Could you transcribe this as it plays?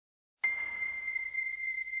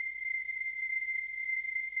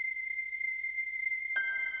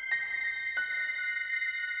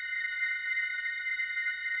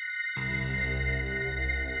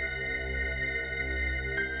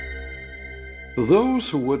For those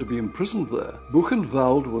who were to be imprisoned there,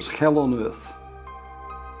 Buchenwald was hell on earth.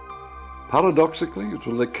 Paradoxically, it was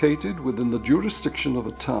located within the jurisdiction of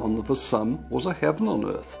a town that for some was a heaven on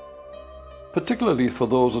earth, particularly for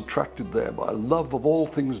those attracted there by a love of all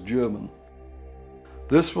things German.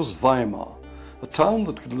 This was Weimar, a town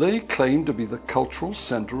that could lay claim to be the cultural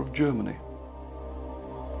center of Germany.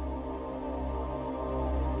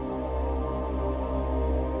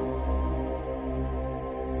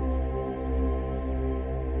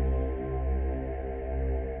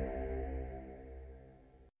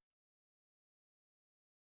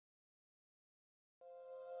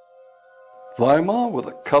 Weimar, with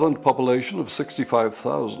a current population of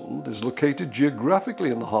 65,000, is located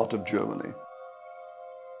geographically in the heart of Germany.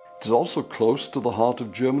 It is also close to the heart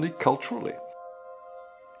of Germany culturally.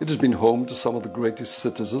 It has been home to some of the greatest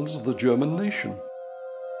citizens of the German nation.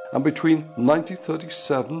 And between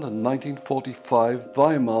 1937 and 1945,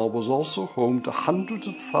 Weimar was also home to hundreds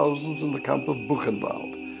of thousands in the camp of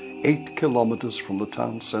Buchenwald, 8 kilometers from the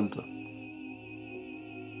town center.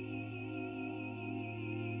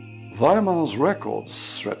 Weimar's records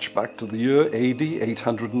stretch back to the year AD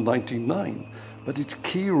 899, but its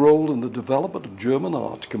key role in the development of German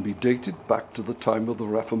art can be dated back to the time of the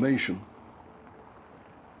Reformation.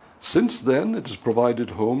 Since then, it has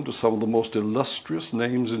provided home to some of the most illustrious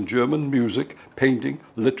names in German music, painting,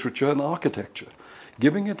 literature, and architecture,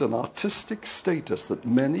 giving it an artistic status that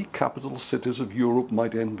many capital cities of Europe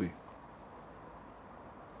might envy.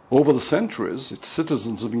 Over the centuries, its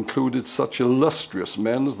citizens have included such illustrious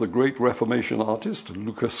men as the great Reformation artist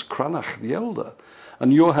Lucas Cranach the Elder,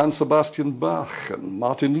 and Johann Sebastian Bach and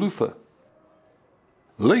Martin Luther.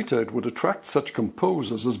 Later it would attract such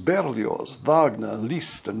composers as Berlioz, Wagner,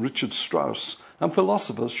 Liszt and Richard Strauss, and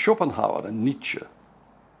philosophers Schopenhauer and Nietzsche.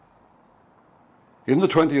 In the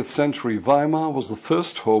 20th century, Weimar was the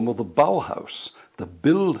first home of the Bauhaus, the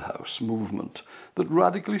Bildhaus movement, that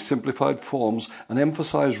radically simplified forms and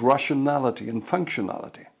emphasized rationality and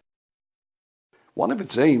functionality. One of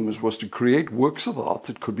its aims was to create works of art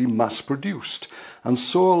that could be mass-produced, and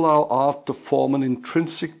so allow art to form an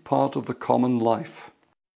intrinsic part of the common life.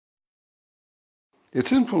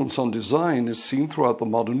 Its influence on design is seen throughout the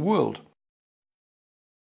modern world.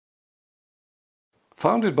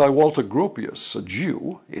 Founded by Walter Gropius, a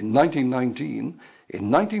Jew, in 1919, in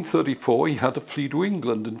 1934 he had to flee to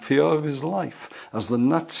England in fear of his life as the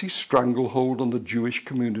Nazi stranglehold on the Jewish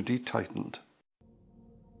community tightened.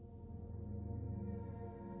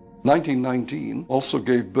 1919 also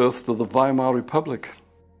gave birth to the Weimar Republic.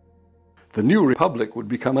 The new republic would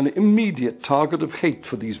become an immediate target of hate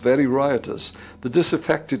for these very rioters, the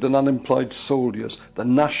disaffected and unemployed soldiers, the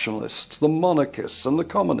nationalists, the monarchists and the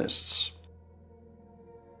communists.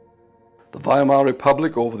 The Weimar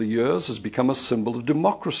Republic over the years has become a symbol of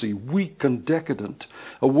democracy, weak and decadent,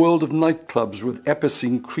 a world of nightclubs with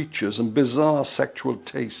epicene creatures and bizarre sexual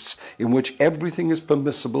tastes in which everything is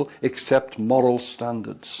permissible except moral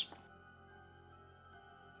standards.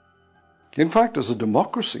 In fact, as a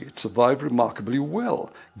democracy, it survived remarkably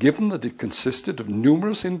well, given that it consisted of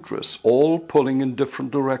numerous interests, all pulling in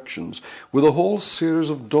different directions, with a whole series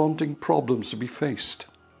of daunting problems to be faced.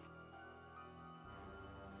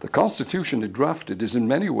 The constitution it drafted is in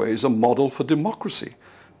many ways a model for democracy,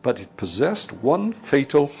 but it possessed one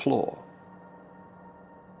fatal flaw.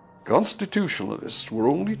 Constitutionalists were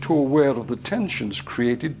only too aware of the tensions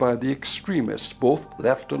created by the extremists, both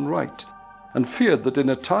left and right, and feared that in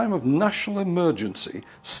a time of national emergency,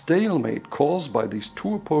 stalemate caused by these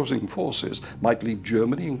two opposing forces might leave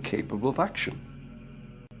Germany incapable of action.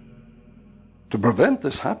 To prevent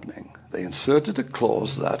this happening, they inserted a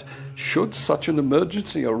clause that, should such an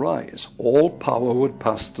emergency arise, all power would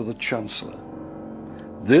pass to the Chancellor.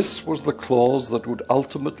 This was the clause that would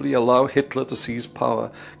ultimately allow Hitler to seize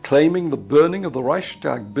power, claiming the burning of the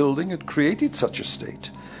Reichstag building had created such a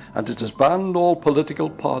state, and it has banned all political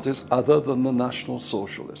parties other than the National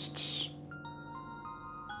Socialists.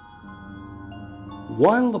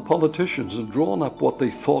 While the politicians had drawn up what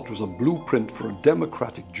they thought was a blueprint for a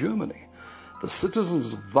democratic Germany, the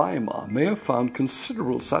citizens of Weimar may have found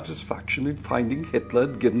considerable satisfaction in finding Hitler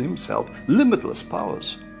had given himself limitless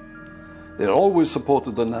powers. They had always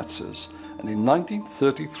supported the Nazis, and in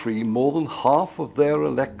 1933 more than half of their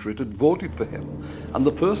electorate had voted for him, and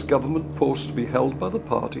the first government posts to be held by the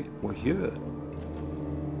party were here.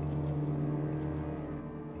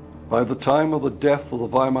 By the time of the death of the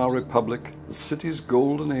Weimar Republic, the city's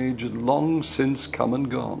golden age had long since come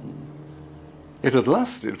and gone. It had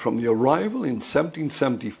lasted from the arrival in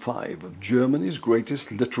 1775 of Germany's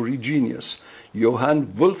greatest literary genius,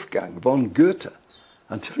 Johann Wolfgang von Goethe,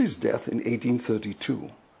 until his death in 1832.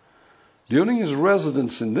 During his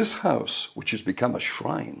residence in this house, which has become a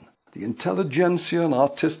shrine, the intelligentsia and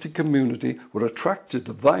artistic community were attracted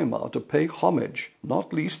to Weimar to pay homage,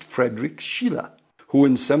 not least Friedrich Schiller, who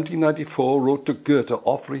in 1794 wrote to Goethe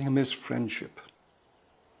offering him his friendship.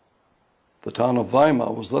 The town of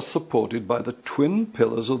Weimar was thus supported by the twin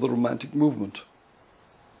pillars of the Romantic movement.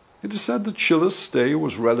 It is said that Schiller's stay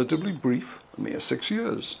was relatively brief, a mere 6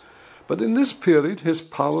 years, but in this period his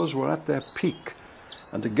powers were at their peak,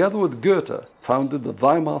 and together with Goethe founded the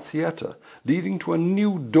Weimar Theatre, leading to a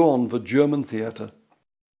new dawn for German theatre.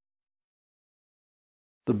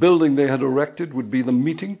 The building they had erected would be the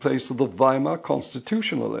meeting place of the Weimar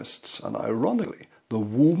constitutionalists, and ironically, the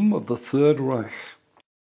womb of the Third Reich.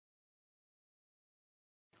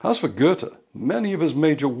 As for Goethe, many of his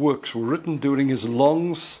major works were written during his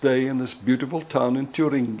long stay in this beautiful town in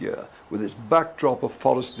Thuringia, with its backdrop of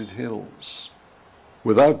forested hills.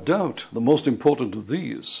 Without doubt, the most important of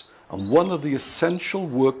these, and one of the essential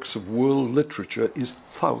works of world literature, is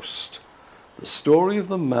Faust, the story of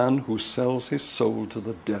the man who sells his soul to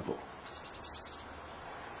the devil.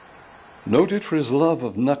 Noted for his love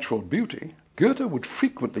of natural beauty, Goethe would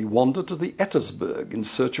frequently wander to the Ettersberg in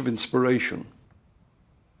search of inspiration.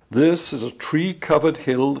 This is a tree-covered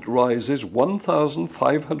hill that rises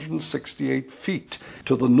 1,568 feet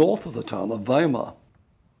to the north of the town of Weimar.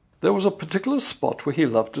 There was a particular spot where he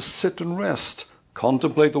loved to sit and rest,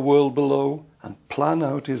 contemplate the world below, and plan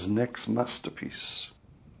out his next masterpiece.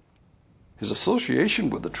 His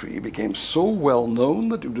association with the tree became so well known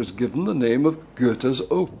that it was given the name of Goethe's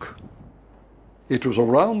Oak. It was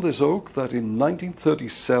around this oak that in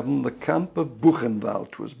 1937 the camp of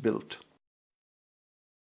Buchenwald was built.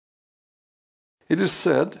 It is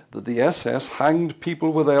said that the SS hanged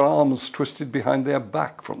people with their arms twisted behind their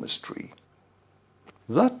back from this tree.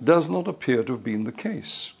 That does not appear to have been the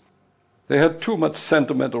case. They had too much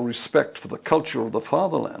sentimental respect for the culture of the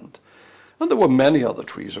fatherland, and there were many other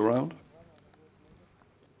trees around.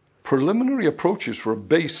 Preliminary approaches for a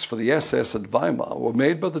base for the SS at Weimar were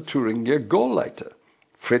made by the Thuringia Gauleiter,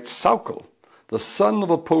 Fritz Sauckel, the son of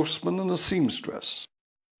a postman and a seamstress.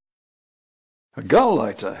 A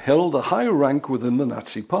Gauleiter held a high rank within the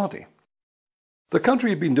Nazi Party. The country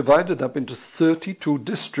had been divided up into 32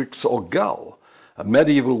 districts or Gau, a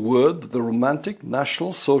medieval word that the Romantic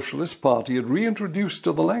National Socialist Party had reintroduced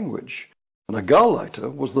to the language, and a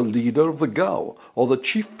Gauleiter was the leader of the Gau, or the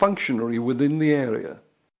chief functionary within the area.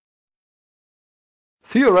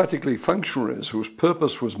 Theoretically, functionaries whose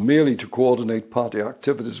purpose was merely to coordinate party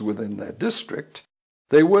activities within their district,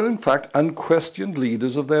 they were in fact unquestioned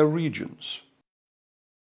leaders of their regions.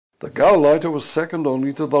 The Gauleiter was second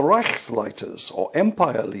only to the Reichsleiters, or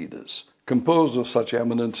empire leaders, composed of such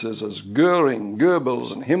eminences as Göring,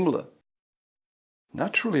 Goebbels, and Himmler.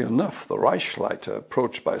 Naturally enough, the Reichsleiter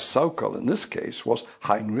approached by Sauckel in this case was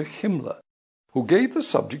Heinrich Himmler, who gave the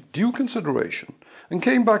subject due consideration and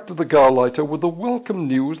came back to the Gauleiter with the welcome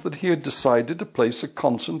news that he had decided to place a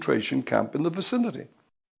concentration camp in the vicinity.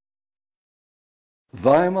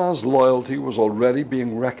 Weimar's loyalty was already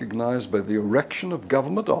being recognized by the erection of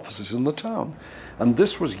government offices in the town, and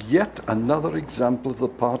this was yet another example of the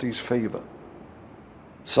party's favor.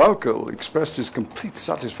 Sauckel expressed his complete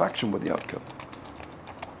satisfaction with the outcome.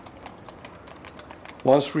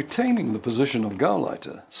 Whilst retaining the position of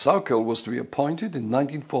Gauleiter, Sauckel was to be appointed in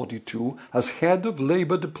 1942 as head of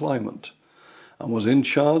labor deployment and was in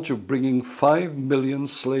charge of bringing 5 million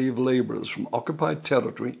slave laborers from occupied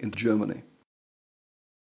territory into Germany.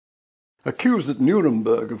 Accused at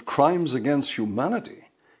Nuremberg of crimes against humanity,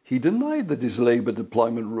 he denied that his labor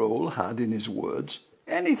deployment role had, in his words,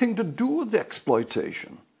 anything to do with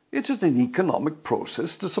exploitation. It is an economic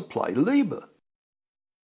process to supply labor.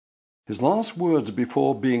 His last words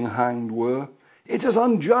before being hanged were, "It is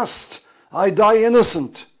unjust. I die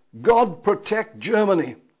innocent. God protect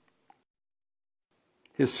Germany."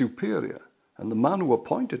 His superior, and the man who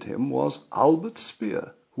appointed him, was Albert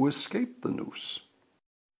Speer, who escaped the noose.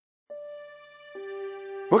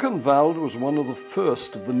 Buchenwald was one of the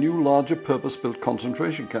first of the new larger purpose-built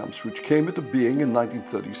concentration camps which came into being in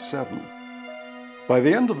 1937. By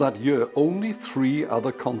the end of that year, only 3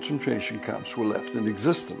 other concentration camps were left in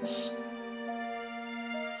existence.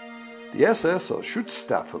 The SS, or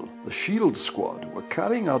Schutzstaffel, the Shield Squad, were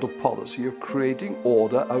carrying out a policy of creating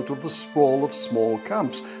order out of the sprawl of small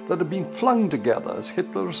camps that had been flung together as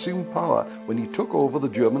Hitler assumed power when he took over the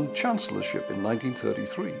German Chancellorship in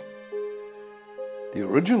 1933. The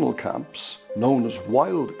original camps, known as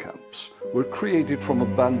wild camps, were created from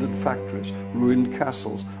abandoned factories, ruined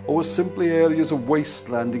castles, or were simply areas of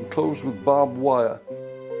wasteland enclosed with barbed wire.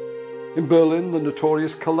 In Berlin, the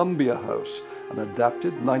notorious Columbia House, an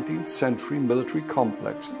adapted 19th century military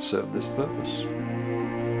complex, served this purpose.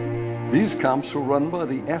 These camps were run by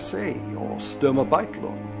the SA, or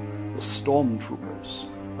Sturmabteilung, the stormtroopers,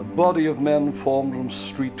 a body of men formed from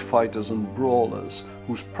street fighters and brawlers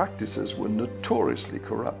whose practices were notoriously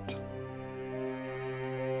corrupt.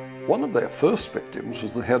 One of their first victims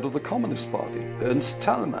was the head of the Communist Party, Ernst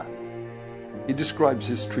Thälmann. He describes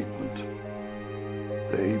his treatment.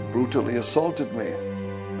 They brutally assaulted me,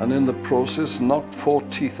 and in the process knocked 4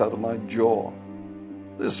 teeth out of my jaw.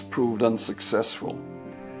 This proved unsuccessful.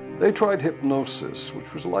 They tried hypnosis,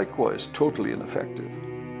 which was likewise totally ineffective.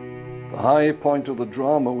 The high point of the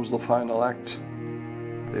drama was the final act.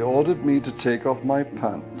 They ordered me to take off my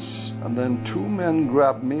pants, and then 2 men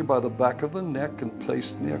grabbed me by the back of the neck and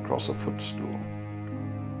placed me across a footstool.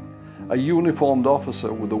 A uniformed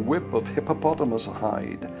officer with a whip of hippopotamus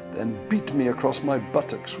hide then beat me across my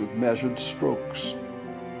buttocks with measured strokes.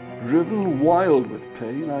 Driven wild with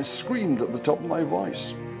pain, I screamed at the top of my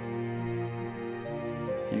voice.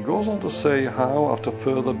 He goes on to say how, after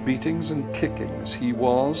further beatings and kickings, he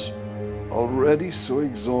was already so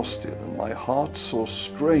exhausted and my heart so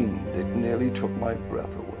strained it nearly took my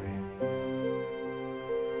breath away.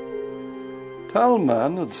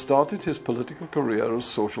 Thälmann had started his political career as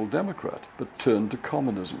Social Democrat, but turned to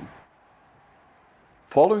communism.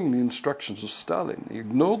 Following the instructions of Stalin, he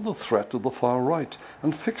ignored the threat of the far right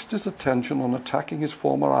and fixed his attention on attacking his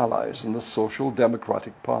former allies in the Social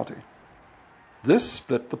Democratic Party. This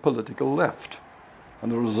split the political left, and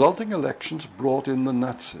the resulting elections brought in the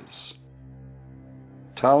Nazis.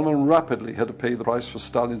 Thälmann rapidly had to pay the price for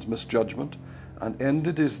Stalin's misjudgment and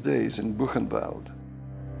ended his days in Buchenwald.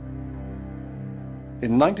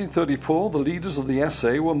 In 1934, the leaders of the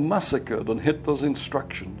SA were massacred on Hitler's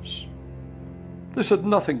instructions. This had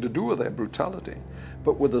nothing to do with their brutality,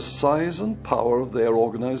 but with the size and power of their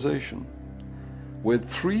organization. With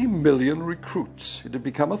 3 million recruits, it had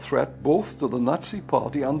become a threat both to the Nazi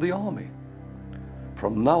Party and the army.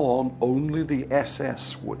 From now on, only the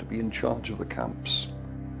SS were to be in charge of the camps.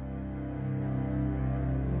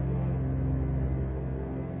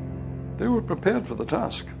 They were prepared for the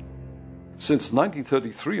task. Since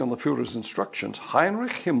 1933, on the Führer's instructions,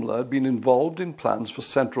 Heinrich Himmler had been involved in plans for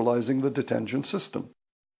centralizing the detention system.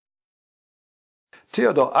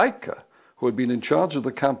 Theodor Eicke, who had been in charge of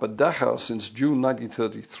the camp at Dachau since June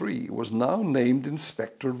 1933, was now named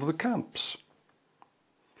inspector of the camps.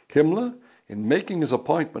 Himmler, in making his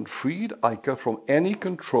appointment, freed Eicke from any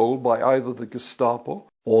control by either the Gestapo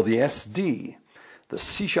or the SD, the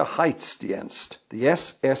Sicherheitsdienst, the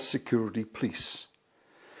SS security police,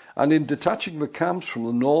 and in detaching the camps from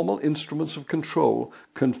the normal instruments of control,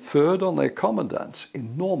 conferred on their commandants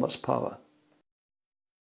enormous power.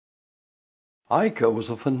 Eicke was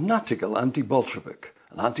a fanatical anti-Bolshevik,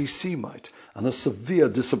 an anti-Semite, and a severe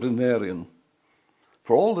disciplinarian.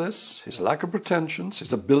 For all this, his lack of pretensions,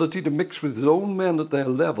 his ability to mix with his own men at their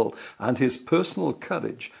level, and his personal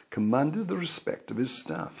courage commanded the respect of his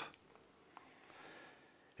staff.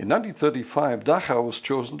 In 1935, Dachau was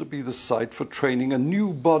chosen to be the site for training a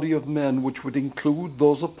new body of men which would include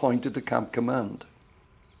those appointed to camp command.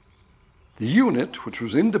 The unit, which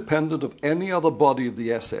was independent of any other body of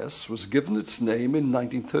the SS, was given its name in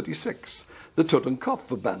 1936, the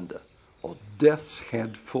Totenkopfverbände, or Death's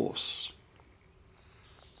Head Force.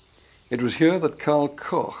 It was here that Karl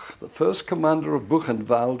Koch, the first commander of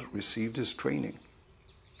Buchenwald, received his training.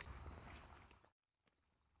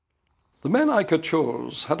 The men Eicke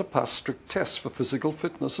chose had to pass strict tests for physical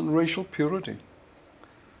fitness and racial purity.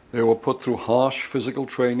 They were put through harsh physical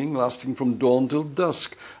training lasting from dawn till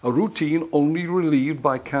dusk, a routine only relieved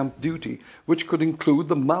by camp duty, which could include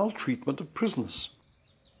the maltreatment of prisoners.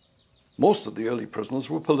 Most of the early prisoners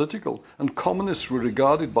were political, and communists were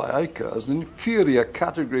regarded by Eicke as an inferior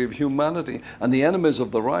category of humanity and the enemies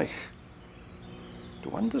of the Reich.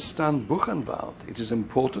 To understand Buchenwald, it is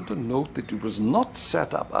important to note that it was not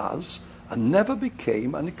set up as and never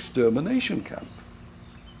became an extermination camp.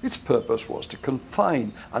 Its purpose was to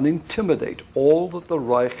confine and intimidate all that the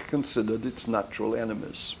Reich considered its natural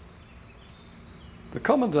enemies. The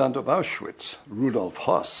commandant of Auschwitz, Rudolf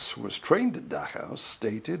Höss, who was trained at Dachau,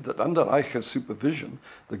 stated that under Eicke's supervision,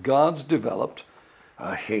 the guards developed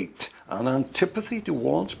a hate, an antipathy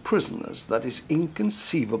towards prisoners that is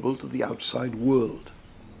inconceivable to the outside world.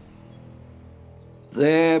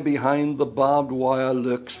 There behind the barbed wire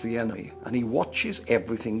lurks the enemy, and he watches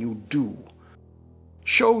everything you do.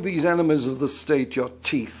 Show these enemies of the state your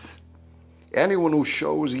teeth. Anyone who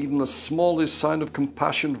shows even the smallest sign of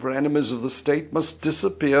compassion for enemies of the state must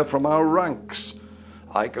disappear from our ranks.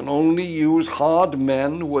 I can only use hard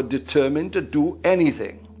men who are determined to do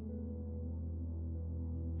anything.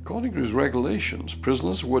 According to his regulations,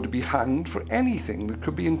 prisoners were to be hanged for anything that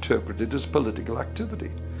could be interpreted as political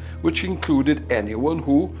activity, which included anyone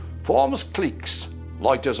who forms cliques,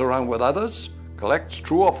 loiters around with others, collects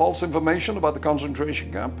true or false information about the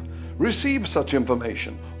concentration camp, receives such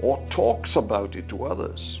information, or talks about it to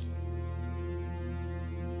others.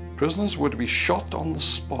 Prisoners were to be shot on the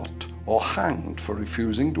spot or hanged for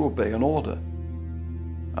refusing to obey an order.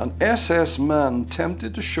 An SS man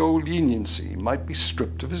tempted to show leniency might be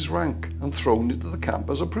stripped of his rank and thrown into the camp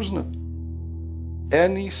as a prisoner.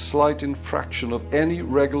 Any slight infraction of any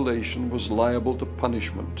regulation was liable to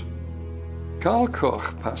punishment. Karl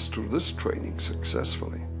Koch passed through this training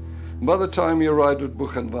successfully. By the time he arrived at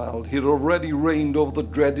Buchenwald, he had already reigned over the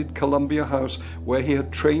dreaded Columbia House, where he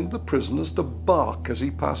had trained the prisoners to bark as he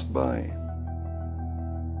passed by.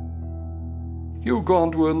 He would go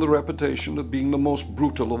on to earn the reputation of being the most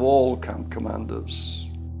brutal of all camp commanders.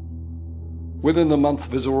 Within a month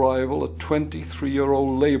of his arrival, a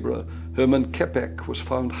 23-year-old labourer, Hermann Kepek, was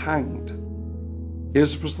found hanged.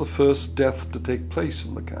 His was the first death to take place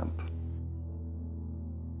in the camp.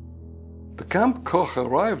 The camp Koch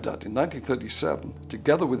arrived at in 1937,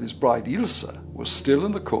 together with his bride Ilse, was still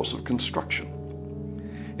in the course of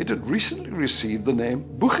construction. It had recently received the name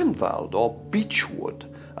Buchenwald, or Beechwood,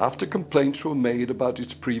 after complaints were made about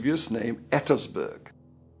its previous name Ettersburg.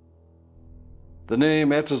 The name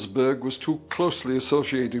Ettersburg was too closely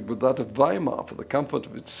associated with that of Weimar for the comfort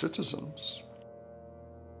of its citizens.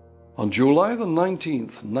 On July the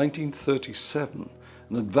 19th, 1937,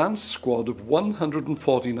 an advance squad of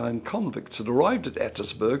 149 convicts had arrived at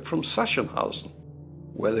Ettersburg from Sachsenhausen,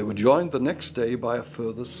 where they were joined the next day by a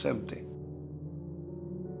further 70.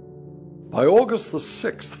 By August the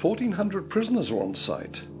 6th, 1,400 prisoners were on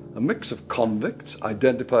site, a mix of convicts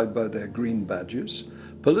identified by their green badges,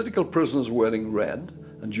 political prisoners wearing red,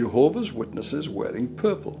 and Jehovah's Witnesses wearing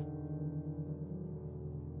purple.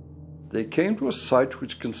 They came to a site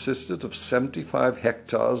which consisted of 75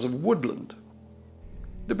 hectares of woodland.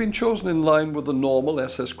 It had been chosen in line with the normal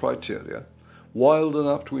SS criteria, wild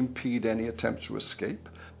enough to impede any attempts to escape,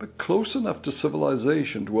 but close enough to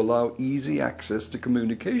civilization to allow easy access to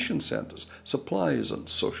communication centers, supplies, and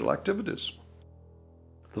social activities.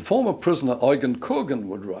 The former prisoner Eugen Kogan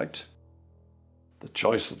would write, "The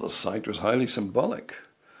choice of the site was highly symbolic.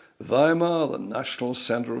 Weimar, the national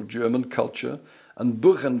center of German culture, and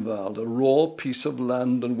Buchenwald, a raw piece of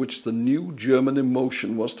land on which the new German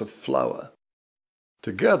emotion was to flower.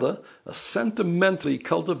 Together, a sentimentally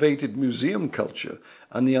cultivated museum culture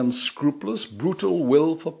and the unscrupulous, brutal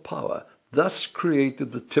will for power thus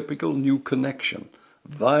created the typical new connection,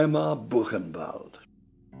 Weimar-Buchenwald."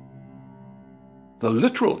 The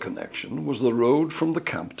literal connection was the road from the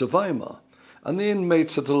camp to Weimar, and the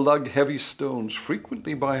inmates had to lug heavy stones,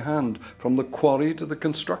 frequently by hand, from the quarry to the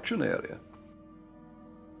construction area.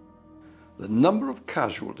 The number of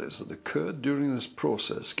casualties that occurred during this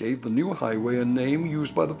process gave the new highway a name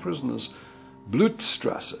used by the prisoners,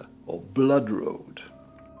 Blutstrasse, or Blood Road.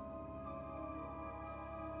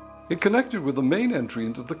 It connected with the main entry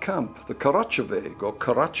into the camp, the Karacheweg, or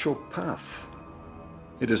Caracho Path.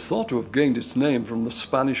 It is thought to have gained its name from the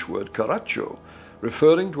Spanish word caracho,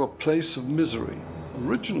 referring to a place of misery,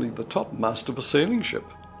 originally the topmast of a sailing ship.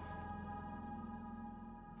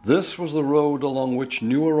 This was the road along which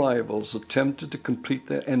new arrivals attempted to complete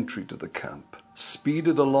their entry to the camp,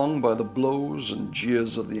 speeded along by the blows and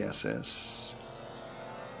jeers of the SS.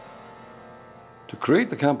 To create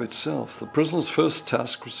the camp itself, the prisoners' first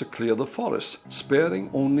task was to clear the forest, sparing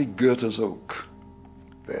only Goethe's oak.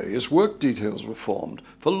 Various work details were formed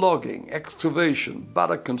for logging, excavation,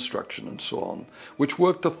 barrack construction, and so on, which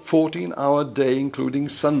worked a 14-hour day, including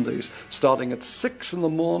Sundays, starting at 6 in the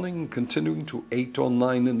morning and continuing to 8 or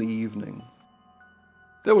 9 in the evening.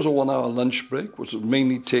 There was a 1-hour lunch break, which was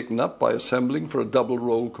mainly taken up by assembling for a double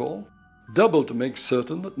roll call, double to make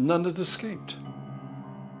certain that none had escaped.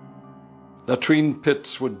 Latrine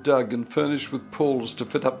pits were dug and furnished with poles to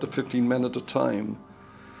fit up to 15 men at a time.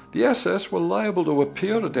 The SS were liable to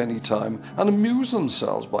appear at any time and amuse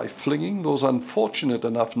themselves by flinging those unfortunate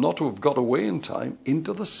enough not to have got away in time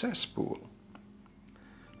into the cesspool.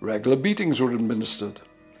 Regular beatings were administered.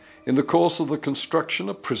 In the course of the construction,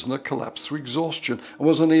 a prisoner collapsed through exhaustion and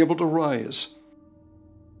was unable to rise.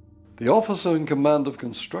 The officer in command of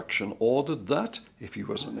construction ordered that, if he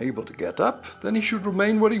was unable to get up, then he should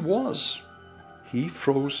remain where he was. He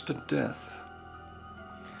froze to death.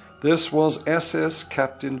 This was SS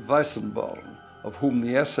Captain Weissenborn, of whom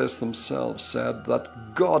the SS themselves said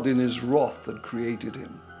that God in his wrath had created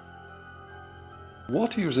him.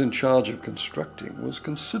 What he was in charge of constructing was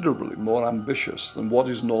considerably more ambitious than what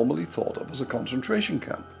is normally thought of as a concentration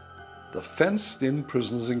camp: the fenced-in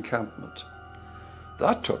prisoners' encampment.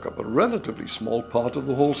 That took up a relatively small part of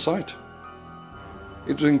the whole site.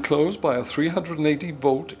 It was enclosed by a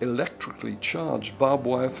 380-volt electrically charged barbed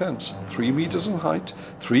wire fence, 3 meters in height,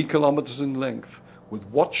 3 kilometers in length, with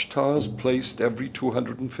watchtowers placed every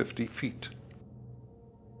 250 feet.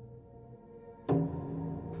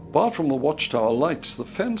 Apart from the watchtower lights, the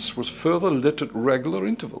fence was further lit at regular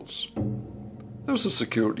intervals. There was a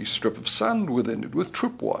security strip of sand within it with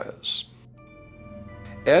tripwires.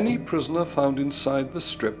 Any prisoner found inside the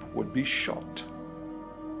strip would be shot.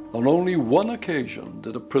 On only one occasion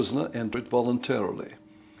did a prisoner enter it voluntarily,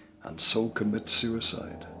 and so commit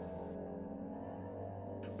suicide.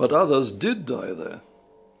 But others did die there.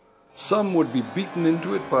 Some would be beaten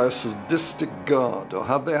into it by a sadistic guard or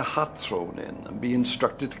have their hat thrown in and be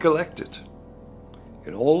instructed to collect it.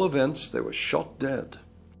 In all events, they were shot dead.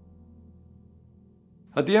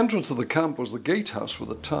 At the entrance of the camp was the gatehouse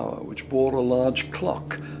with a tower which bore a large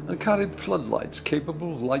clock and carried floodlights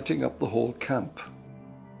capable of lighting up the whole camp.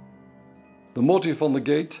 The motif on the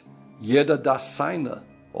gate, Jeder das seine,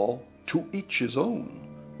 or to each his own,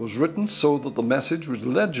 was written so that the message was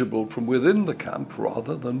legible from within the camp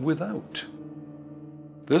rather than without.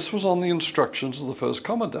 This was on the instructions of the first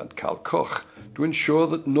commandant, Karl Koch, to ensure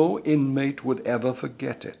that no inmate would ever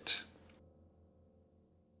forget it.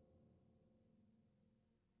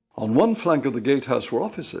 On one flank of the gatehouse were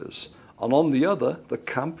offices, and on the other the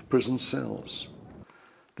camp prison cells.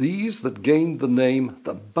 These that gained the name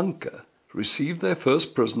the bunker received their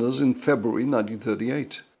first prisoners in February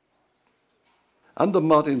 1938. Under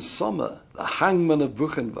Martin Sommer, the hangman of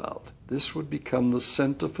Buchenwald, this would become the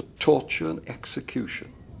center for torture and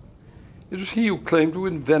execution. It was he who claimed to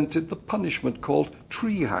have invented the punishment called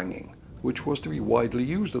tree hanging, which was to be widely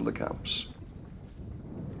used in the camps.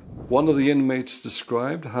 One of the inmates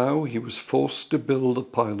described how he was forced to build a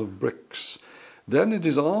pile of bricks. Then had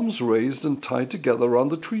his arms raised and tied together around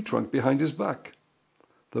the tree trunk behind his back.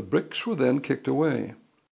 The bricks were then kicked away.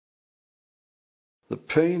 The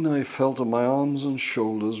pain I felt in my arms and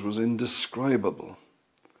shoulders was indescribable.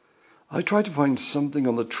 I tried to find something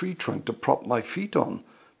on the tree trunk to prop my feet on,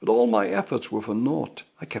 but all my efforts were for naught.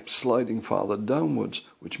 I kept sliding farther downwards,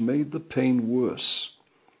 which made the pain worse.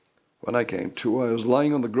 When I came to, I was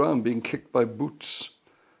lying on the ground being kicked by boots.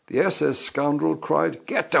 The SS scoundrel cried,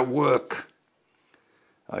 "Get to work!"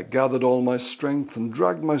 I gathered all my strength and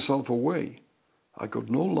dragged myself away. I could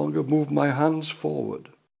no longer move my hands forward.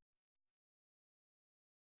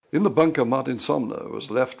 In the bunker, Martin Sommer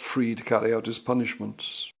was left free to carry out his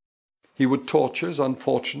punishments. He would torture his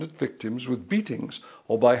unfortunate victims with beatings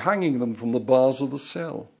or by hanging them from the bars of the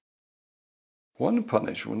cell. One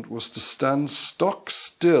punishment was to stand stock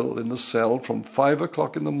still in the cell from 5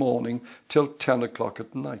 o'clock in the morning till 10 o'clock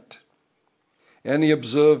at night. Any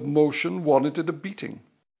observed motion warranted a beating.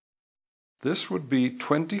 This would be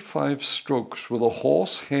 25 strokes with a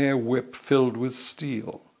horsehair whip filled with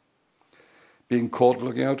steel. Being caught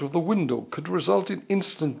looking out of the window could result in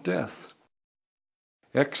instant death.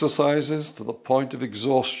 Exercises to the point of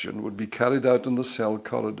exhaustion would be carried out in the cell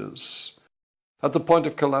corridors. At the point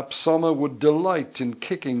of collapse, Sommer would delight in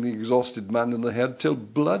kicking the exhausted man in the head till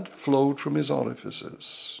blood flowed from his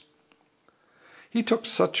orifices. He took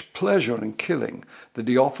such pleasure in killing that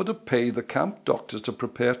he offered to pay the camp doctors to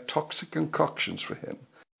prepare toxic concoctions for him,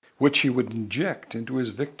 which he would inject into his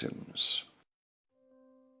victims.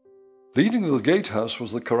 Leading to the gatehouse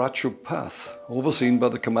was the Karatschuk path, overseen by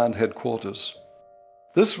the command headquarters.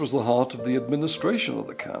 This was the heart of the administration of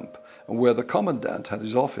the camp, and where the commandant had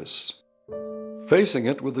his office. Facing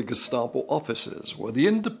it were the Gestapo offices, where the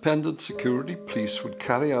independent security police would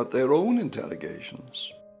carry out their own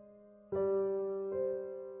interrogations.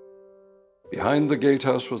 Behind the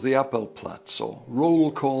gatehouse was the Appellplatz, or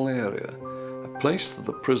roll call area, a place that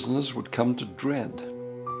the prisoners would come to dread.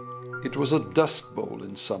 It was a dust bowl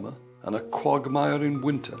in summer and a quagmire in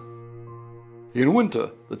winter. In winter,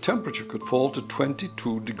 the temperature could fall to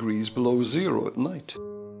 22 degrees below zero at night.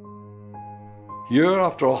 Here,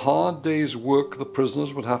 after a hard day's work, the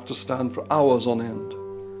prisoners would have to stand for hours on end.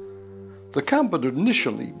 The camp had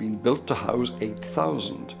initially been built to house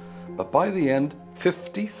 8,000, but by the end,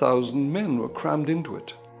 50,000 men were crammed into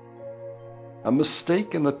it. A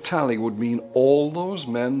mistake in the tally would mean all those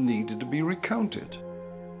men needed to be recounted.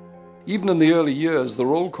 Even in the early years, the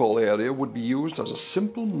roll call area would be used as a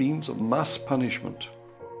simple means of mass punishment.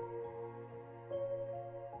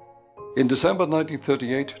 In December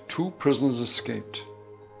 1938, 2 prisoners escaped.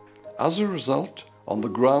 As a result, on the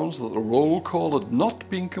grounds that the roll call had not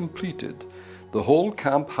been completed, The whole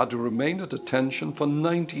camp had to remain at attention for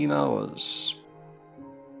 19 hours.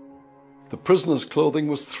 The prisoners' clothing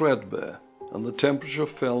was threadbare, and the temperature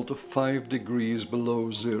fell to 5 degrees below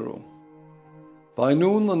zero. By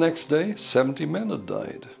noon the next day, 70 men had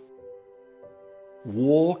died.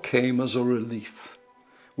 War came as a relief.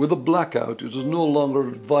 With a blackout, it was no longer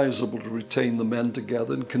advisable to retain the men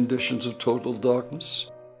together in conditions of total darkness.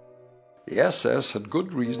 The SS had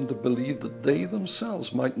good reason to believe that they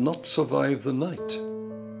themselves might not survive the night.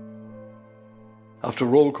 After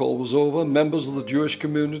roll call was over, members of the Jewish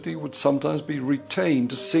community would sometimes be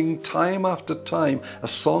retained to sing time after time a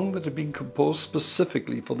song that had been composed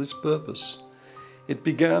specifically for this purpose. It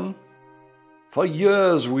began, "For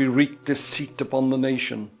years we wreaked deceit upon the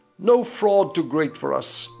nation. No fraud too great for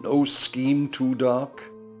us, no scheme too dark.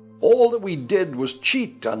 All that we did was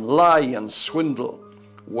cheat and lie and swindle,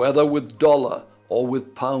 whether with dollar or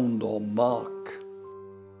with pound or mark."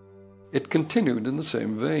 It continued in the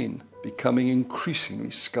same vein, becoming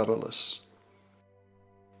increasingly scurrilous.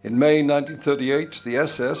 In May 1938, the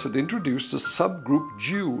SS had introduced a subgroup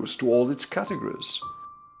Jews to all its categories.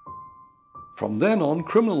 From then on,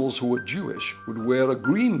 criminals who were Jewish would wear a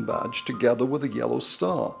green badge together with a yellow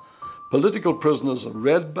star, political prisoners a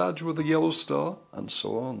red badge with a yellow star, and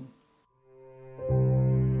so on.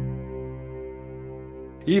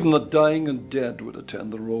 Even the dying and dead would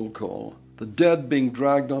attend the roll call, the dead being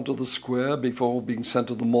dragged onto the square before being sent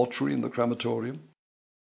to the mortuary and the crematorium.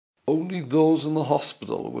 Only those in the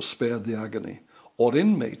hospital were spared the agony, or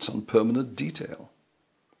inmates on permanent detail.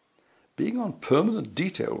 Being on permanent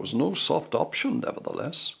detail was no soft option,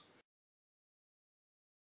 nevertheless.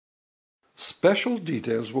 Special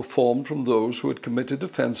details were formed from those who had committed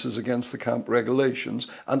offences against the camp regulations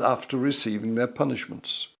and after receiving their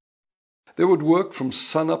punishments. They would work from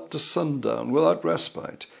sun-up to sundown without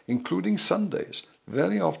respite, including Sundays,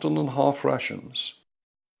 very often on half rations.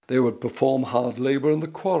 They would perform hard labour in the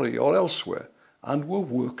quarry or elsewhere, and were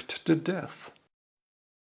worked to death.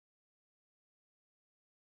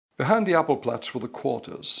 Behind the Appelplatz were the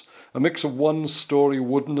quarters, a mix of one-storey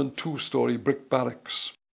wooden and two-storey brick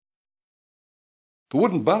barracks. The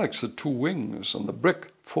wooden barracks had 2 wings, and the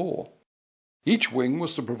brick 4. Each wing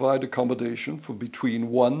was to provide accommodation for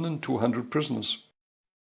between 100 and 200 prisoners.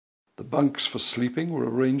 The bunks for sleeping were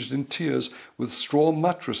arranged in tiers with straw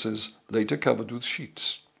mattresses later covered with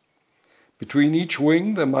sheets. Between each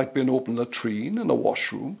wing there might be an open latrine and a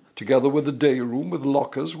washroom, together with a day room with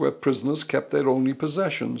lockers where prisoners kept their only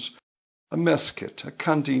possessions, a mess kit, a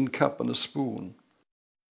canteen cup and a spoon.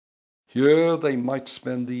 Here they might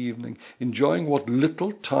spend the evening, enjoying what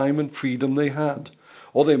little time and freedom they had,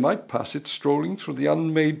 or they might pass it strolling through the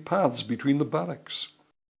unmade paths between the barracks.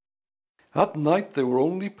 At night they were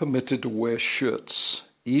only permitted to wear shirts,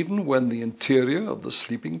 even when the interior of the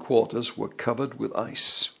sleeping quarters were covered with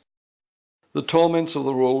ice. The torments of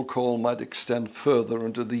the roll call might extend further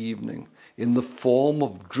into the evening, in the form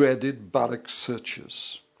of dreaded barrack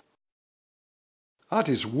searches. At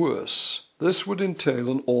its worst, this would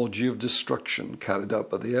entail an orgy of destruction carried out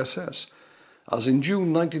by the SS, as in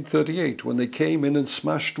June 1938 when they came in and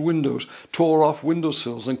smashed windows, tore off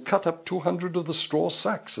windowsills and cut up 200 of the straw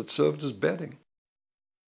sacks that served as bedding.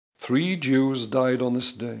 3 Jews died on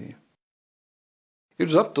this day. It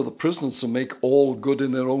was up to the prisoners to make all good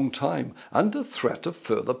in their own time, under threat of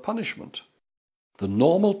further punishment. The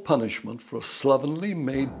normal punishment for a slovenly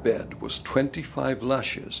made bed was 25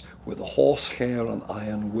 lashes with a horsehair and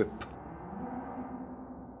iron whip.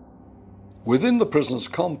 Within the prisoners'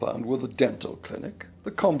 compound were the dental clinic, the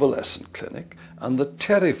convalescent clinic, and the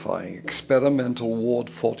terrifying experimental Ward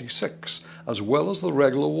 46, as well as the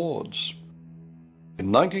regular wards.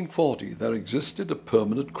 In 1940 there existed a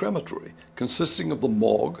permanent crematory consisting of the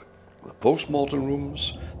morgue, the post-mortem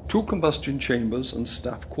rooms, 2 combustion chambers and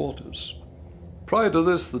staff quarters. Prior to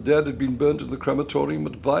this, the dead had been burnt in the crematorium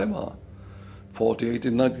at Weimar, 48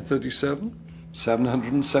 in 1937,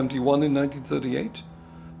 771 in 1938,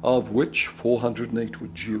 of which 408 were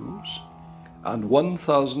Jews, and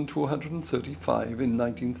 1,235 in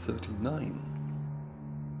 1939.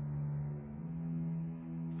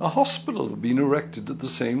 A hospital had been erected at the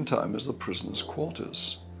same time as the prisoners'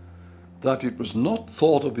 quarters. That it was not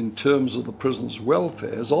thought of in terms of the prisoners'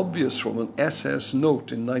 welfare is obvious from an SS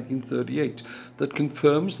note in 1938 that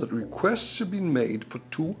confirms that requests had been made for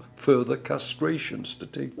 2 further castrations to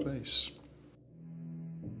take place.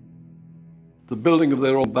 The building of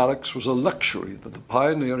their own barracks was a luxury that the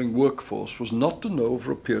pioneering workforce was not to know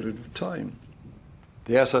for a period of time.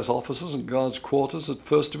 The SS officers' and guards' quarters had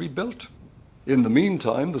first to be built. In the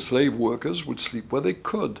meantime, the slave workers would sleep where they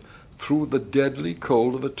could through the deadly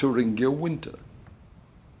cold of a Thuringia winter.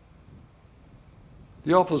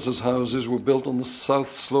 The officers' houses were built on the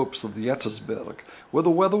south slopes of the Ettersberg, where the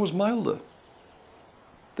weather was milder.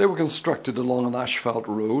 They were constructed along an asphalt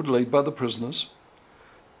road laid by the prisoners.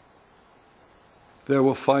 There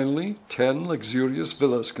were finally 10 luxurious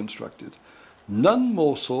villas constructed, none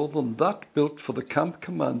more so than that built for the camp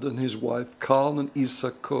commander and his wife Karl and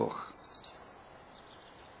Isa Koch.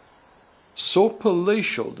 So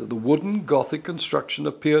palatial did the wooden Gothic construction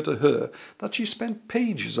appear to her that she spent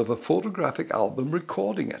pages of a photographic album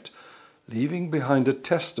recording it, leaving behind a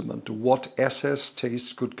testament to what SS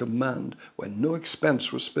taste could command when no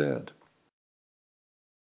expense was spared.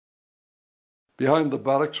 Behind the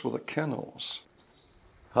barracks were the kennels.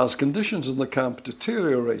 As conditions in the camp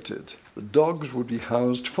deteriorated, the dogs would be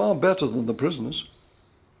housed far better than the prisoners.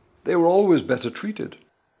 They were always better treated.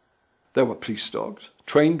 There were police dogs,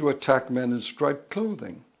 trained to attack men in striped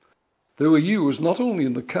clothing. They were used not only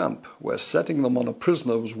in the camp, where setting them on a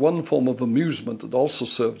prisoner was one form of amusement that also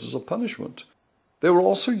served as a punishment. They were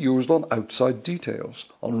also used on outside details,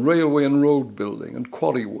 on railway and road building and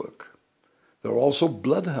quarry work. There were also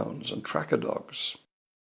bloodhounds and tracker dogs.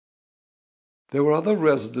 There were other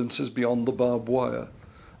residences beyond the barbed wire,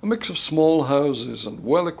 a mix of small houses and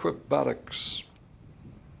well-equipped barracks.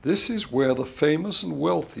 This is where the famous and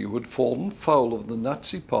wealthy who had fallen foul of the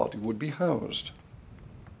Nazi Party would be housed.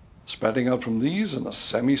 Spreading out from these in a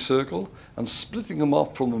semicircle and splitting them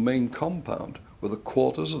off from the main compound were the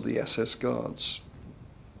quarters of the SS guards.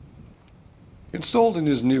 Installed in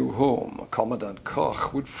his new home, Commandant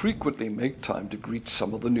Koch would frequently make time to greet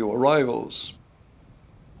some of the new arrivals.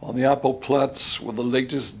 On the Appelplatz, with the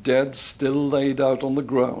latest dead still laid out on the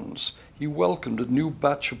grounds, he welcomed a new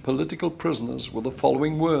batch of political prisoners with the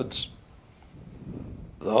following words: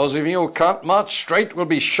 "Those of you who can't march straight will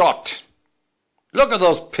be shot. Look at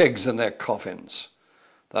those pigs in their coffins.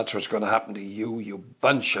 That's what's going to happen to you, you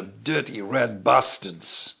bunch of dirty red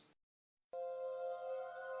bastards."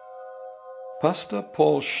 Pastor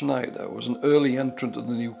Paul Schneider was an early entrant in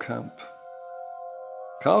the new camp.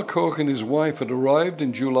 Karl Koch and his wife had arrived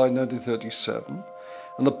in July 1937,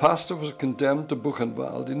 and the pastor was condemned to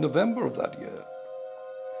Buchenwald in November of that year.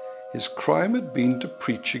 His crime had been to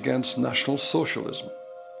preach against National Socialism.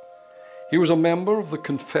 He was a member of the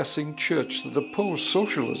confessing church that opposed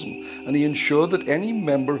socialism, and he ensured that any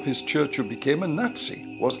member of his church who became a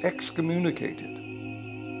Nazi was excommunicated.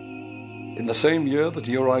 In the same year that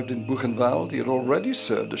he arrived in Buchenwald, he had already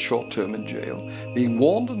served a short term in jail, being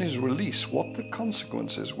warned on his release what the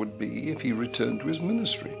consequences would be if he returned to his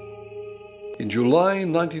ministry. In July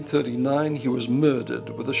 1939, he was murdered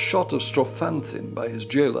with a shot of strophanthin by his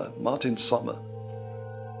jailer, Martin Sommer.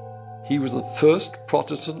 He was the first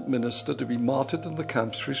Protestant minister to be martyred in the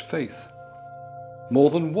camps for his faith. More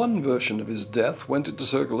than one version of his death went into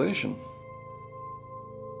circulation.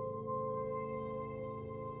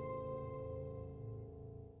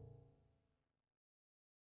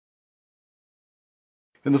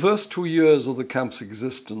 In the first 2 years of the camp's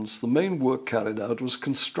existence, the main work carried out was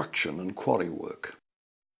construction and quarry work.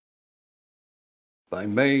 By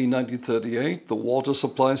May 1938, the water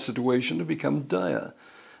supply situation had become dire,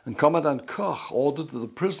 and Commandant Koch ordered that the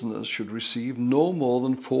prisoners should receive no more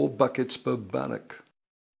than 4 buckets per barrack.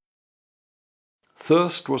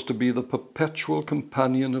 Thirst was to be the perpetual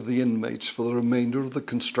companion of the inmates for the remainder of the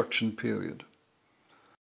construction period.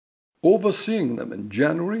 Overseeing them in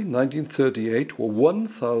January 1938 were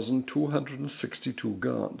 1,262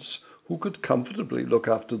 guards, who could comfortably look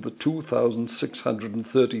after the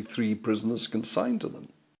 2,633 prisoners consigned to them.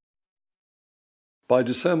 By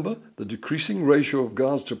December, the decreasing ratio of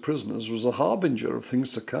guards to prisoners was a harbinger of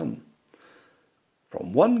things to come.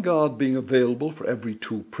 From 1 guard being available for every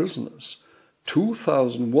 2 prisoners,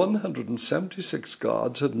 2,176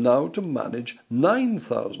 guards had now to manage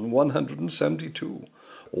 9,172,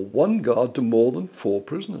 or 1 guard to more than 4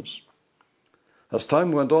 prisoners. As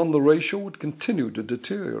time went on, the ratio would continue to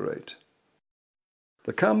deteriorate.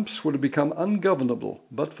 The camps would have become ungovernable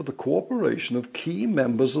but for the cooperation of key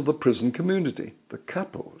members of the prison community, the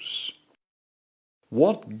capos.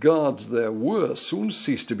 What guards there were soon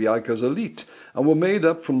ceased to be Eicher's elite and were made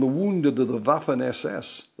up from the wounded of the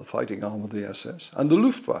Waffen-SS, the fighting arm of the SS, and the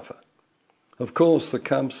Luftwaffe. Of course, the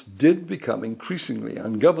camps did become increasingly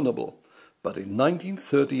ungovernable, but in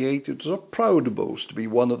 1938 it was a proud boast to be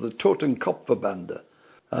one of the Totenkopfverbände,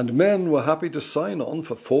 and men were happy to sign on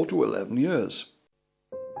for 4 to 11 years.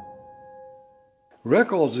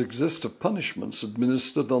 Records exist of punishments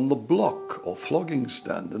administered on the block or flogging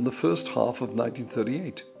stand in the first half of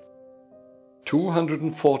 1938.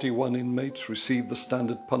 241 inmates received the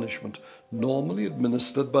standard punishment, normally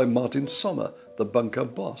administered by Martin Sommer, the bunker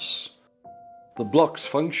boss. The block's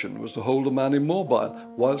function was to hold a man immobile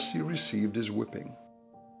whilst he received his whipping.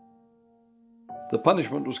 The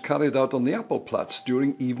punishment was carried out on the Appelplatz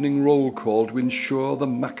during evening roll call to ensure the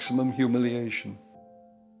maximum humiliation.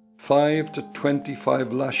 5 to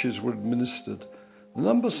 25 lashes were administered, the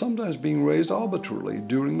number sometimes being raised arbitrarily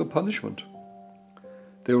during the punishment.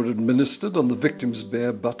 They were administered on the victim's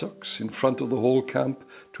bare buttocks in front of the whole camp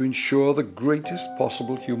to ensure the greatest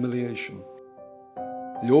possible humiliation.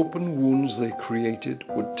 The open wounds they created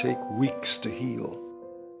would take weeks to heal.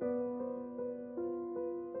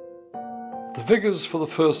 The figures for the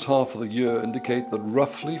first half of the year indicate that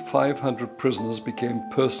roughly 500 prisoners became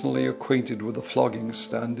personally acquainted with the flogging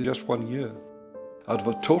stand in just 1 year, out of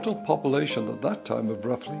a total population at that time of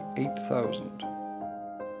roughly 8,000.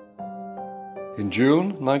 In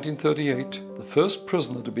June 1938, the first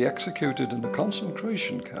prisoner to be executed in a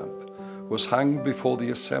concentration camp was hanged before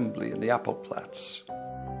the assembly in the Appelplatz.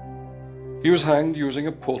 He was hanged using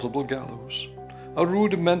a portable gallows, a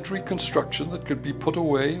rudimentary construction that could be put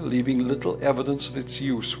away, leaving little evidence of its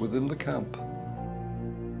use within the camp.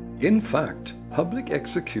 In fact, public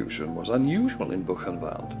execution was unusual in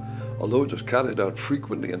Buchenwald, although it was carried out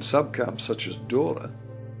frequently in subcamps such as Dora.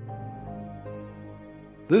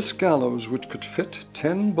 This gallows, which could fit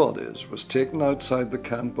 10 bodies, was taken outside the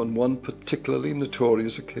camp on one particularly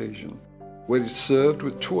notorious occasion, where it served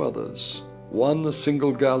with 2 others, one a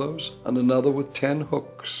single gallows and another with 10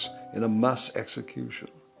 hooks, in a mass execution.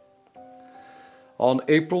 On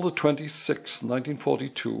April the 26th,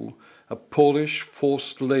 1942, a Polish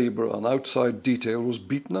forced labourer on outside detail was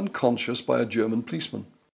beaten unconscious by a German policeman.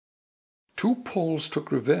 2 Poles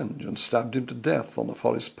took revenge and stabbed him to death on a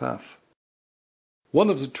forest path. One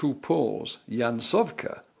of the 2 Poles, Jan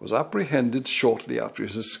Sovka, was apprehended shortly after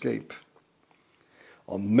his escape.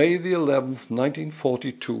 On May the 11th,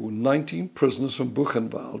 1942, 19 prisoners from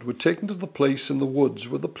Buchenwald were taken to the place in the woods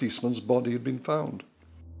where the policeman's body had been found.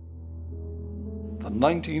 The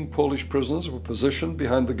 19 Polish prisoners were positioned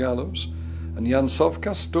behind the gallows, and Jan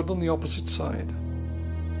Sovka stood on the opposite side.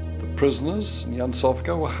 The prisoners and Jan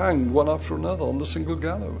Sovka were hanged one after another on the single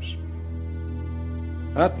gallows.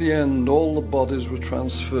 At the end, all the bodies were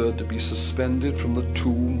transferred to be suspended from the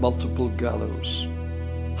 2 multiple gallows.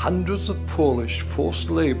 Hundreds of Polish forced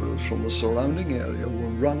labourers from the surrounding area were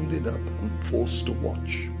rounded up and forced to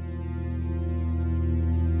watch.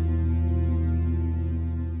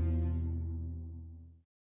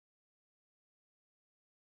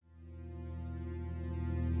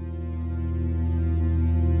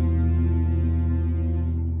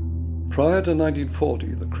 Prior to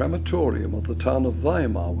 1940, the crematorium of the town of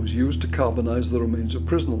Weimar was used to carbonize the remains of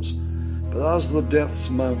prisoners. But as the deaths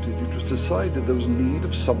mounted, it was decided there was need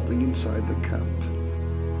of something inside the camp.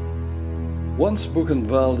 Once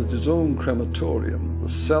Buchenwald had its own crematorium, the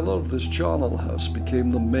cellar of this charnel house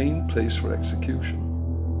became the main place for execution.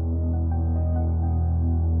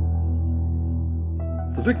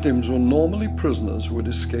 The victims were normally prisoners who had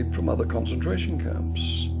escaped from other concentration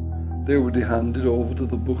camps. They would be handed over to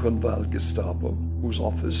the Buchenwald Gestapo, whose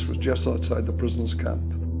office was just outside the prisoners'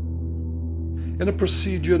 camp. In a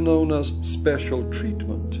procedure known as special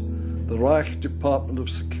treatment, the Reich Department of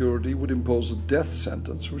Security would impose a death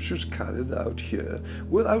sentence which was carried out here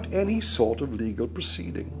without any sort of legal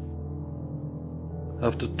proceeding.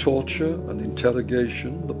 After torture and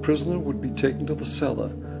interrogation, the prisoner would be taken to the cellar,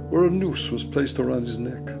 where a noose was placed around his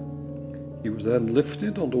neck. He was then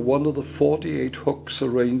lifted onto one of the 48 hooks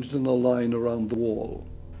arranged in a line around the wall.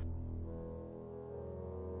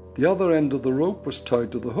 The other end of the rope was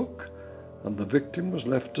tied to the hook, and the victim was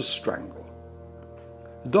left to strangle.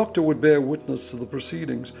 A doctor would bear witness to the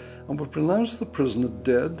proceedings and would pronounce the prisoner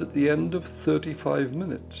dead at the end of 35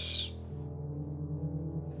 minutes.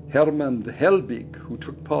 Hermann Helbig, who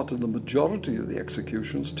took part in the majority of the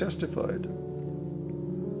executions, testified.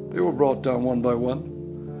 They were brought down one by one.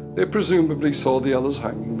 They presumably saw the others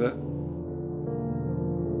hanging there.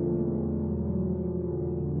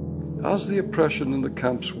 As the oppression in the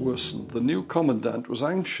camps worsened, the new commandant was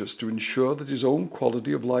anxious to ensure that his own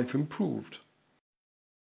quality of life improved.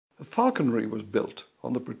 A falconry was built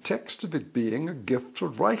on the pretext of it being a gift for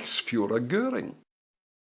Reichsführer Göring.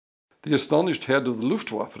 The astonished head of the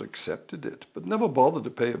Luftwaffe accepted it, but never bothered to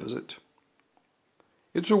pay a visit.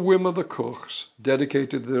 It's a whim of the Kochs,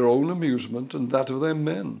 dedicated to their own amusement and that of their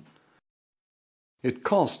men. It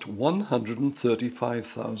cost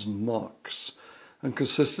 135,000 marks, and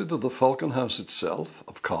consisted of the falcon house itself,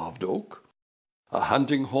 of carved oak, a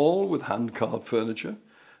hunting hall with hand-carved furniture,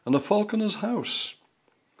 and a falconer's house.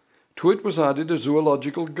 To it was added a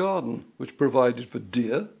zoological garden, which provided for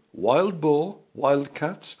deer, wild boar,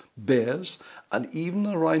 wildcats, bears, and even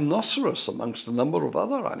a rhinoceros amongst a number of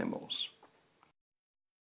other animals.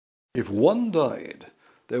 If one died,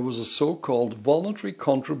 there was a so-called voluntary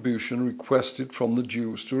contribution requested from the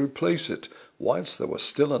Jews to replace it, whilst there were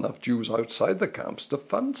still enough Jews outside the camps to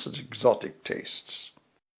fund such exotic tastes.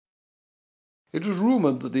 It was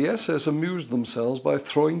rumoured that the SS amused themselves by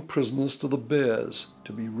throwing prisoners to the bears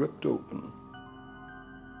to be ripped open.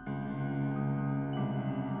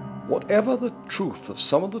 Whatever the truth of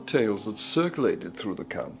some of the tales that circulated through the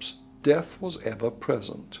camps, death was ever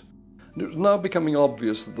present, and it was now becoming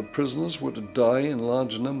obvious that the prisoners were to die in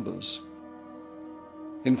large numbers.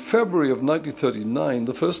 In February of 1939,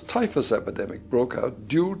 the first typhus epidemic broke out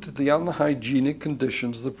due to the unhygienic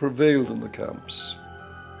conditions that prevailed in the camps.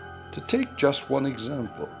 To take just one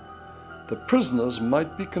example, the prisoners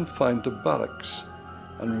might be confined to barracks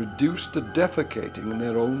and reduced to defecating in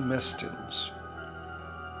their own mess tins.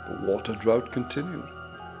 The water drought continued.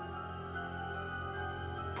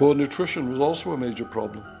 Poor nutrition was also a major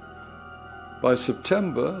problem. By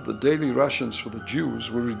September, the daily rations for the Jews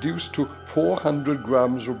were reduced to 400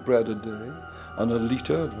 grams of bread a day and a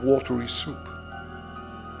litre of watery soup.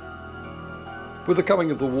 With the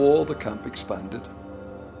coming of the war, the camp expanded.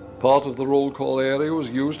 Part of the roll call area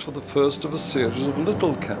was used for the first of a series of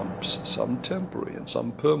little camps, some temporary and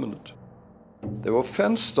some permanent. They were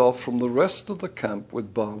fenced off from the rest of the camp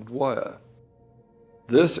with barbed wire.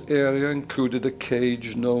 This area included a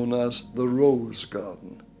cage known as the Rose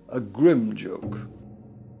Garden, a grim joke.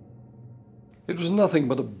 It was nothing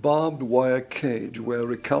but a barbed wire cage where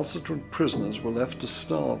recalcitrant prisoners were left to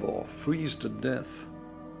starve or freeze to death.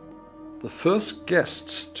 The first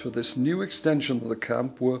guests to this new extension of the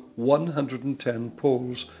camp were 110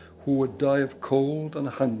 Poles who would die of cold and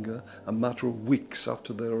hunger a matter of weeks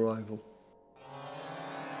after their arrival.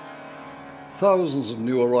 Thousands of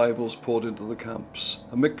new arrivals poured into the camps,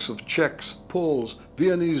 a mix of Czechs, Poles,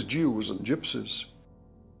 Viennese Jews and Gypsies.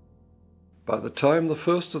 By the time the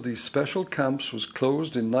first of these special camps was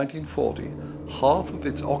closed in 1940, half of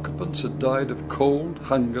its occupants had died of cold,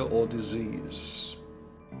 hunger or disease.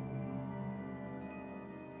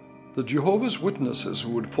 The Jehovah's Witnesses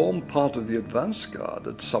who would form part of the advance guard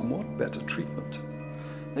had somewhat better treatment.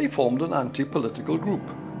 They formed an anti-political group,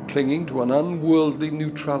 clinging to an unworldly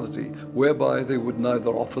neutrality whereby they would neither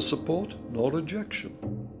offer support nor rejection.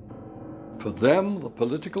 For them, the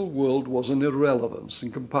political world was an irrelevance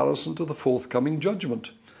in comparison to the forthcoming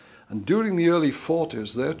judgment, and during the early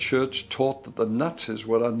 40s their church taught that the Nazis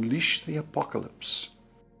would unleash the apocalypse.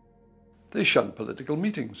 They shunned political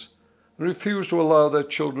meetings and refused to allow their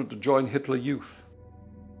children to join Hitler Youth.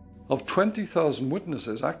 Of 20,000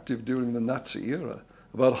 witnesses active during the Nazi era,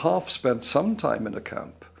 about half spent some time in a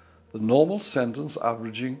camp, the normal sentence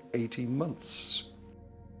averaging 18 months.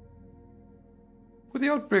 With the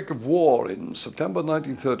outbreak of war in September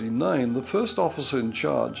 1939, the first officer in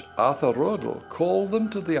charge, Arthur Rödel, called them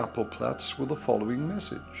to the Appelplatz with the following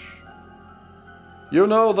message. You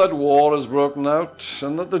know that war has broken out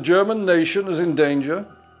and that the German nation is in danger.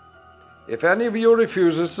 If any of you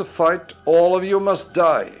refuses to fight, all of you must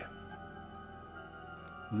die.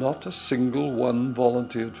 Not a single one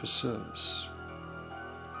volunteered for service.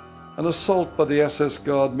 An assault by the SS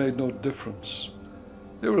Guard made no difference.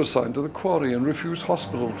 They were assigned to the quarry and refused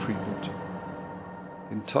hospital treatment.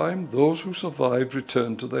 In time, those who survived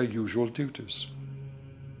returned to their usual duties.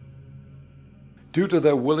 Due to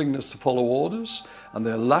their willingness to follow orders and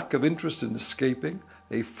their lack of interest in escaping,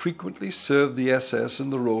 they frequently served the SS in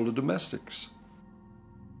the role of domestics.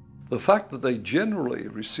 The fact that they generally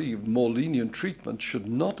received more lenient treatment should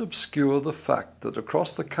not obscure the fact that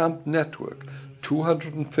across the camp network,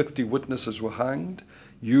 250 witnesses were hanged,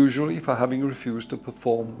 usually for having refused to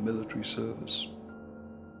perform military service.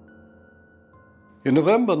 In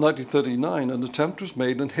November 1939, an attempt was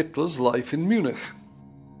made on Hitler's life in Munich.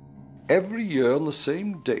 Every year on the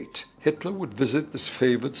same date, Hitler would visit this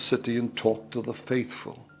favoured city and talk to the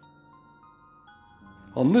faithful.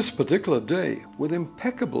 On this particular day, with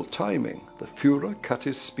impeccable timing, the Führer cut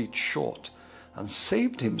his speech short and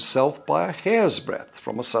saved himself by a hair's breadth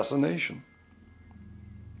from assassination.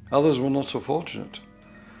 Others were not so fortunate.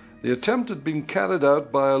 The attempt had been carried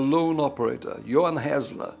out by a lone operator, Johann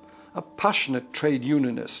Häsler, a passionate trade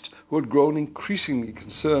unionist who had grown increasingly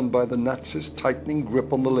concerned by the Nazis' tightening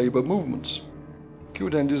grip on the labour movements. He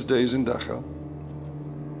would end his days in Dachau.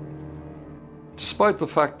 Despite the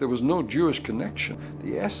fact there was no Jewish connection,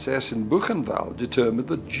 the SS in Buchenwald determined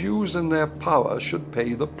that Jews in their power should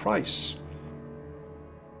pay the price.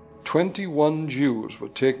 21 Jews were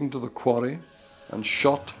taken to the quarry and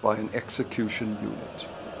shot by an execution unit.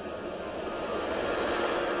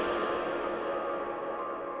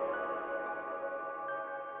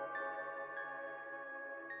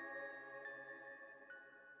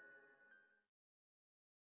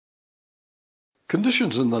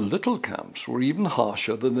 Conditions in the little camps were even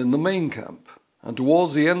harsher than in the main camp, and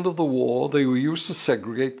towards the end of the war they were used to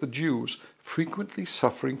segregate the Jews, frequently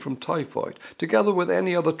suffering from typhoid, together with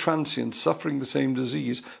any other transients suffering the same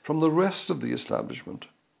disease, from the rest of the establishment.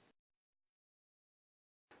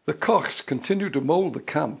 The Kochs continued to mould the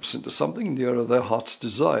camps into something nearer their heart's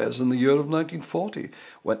desires in the year of 1940,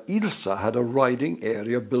 when Ilse had a riding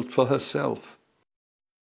area built for herself.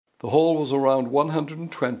 The hall was around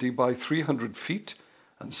 120 by 300 feet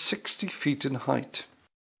and 60 feet in height.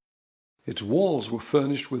 Its walls were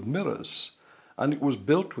furnished with mirrors, and it was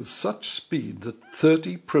built with such speed that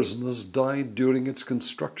 30 prisoners died during its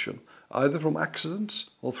construction, either from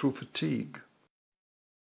accidents or through fatigue.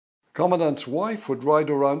 The commandant's wife would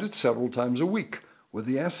ride around it several times a week, with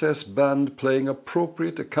the SS band playing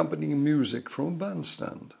appropriate accompanying music from a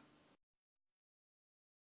bandstand.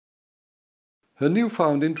 Her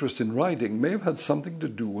newfound interest in riding may have had something to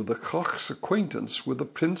do with the Koch's acquaintance with the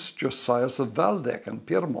Prince Josias of Waldeck and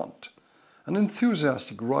Piedmont, an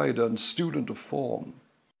enthusiastic rider and student of form.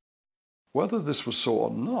 Whether this was so or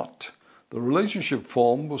not, the relationship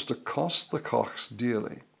formed was to cost the Kochs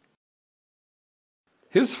dearly.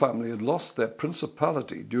 His family had lost their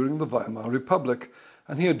principality during the Weimar Republic,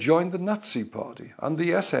 and he had joined the Nazi Party and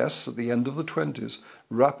the SS at the end of the 1920s,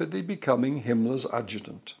 rapidly becoming Himmler's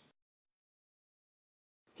adjutant.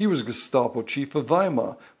 He was Gestapo chief of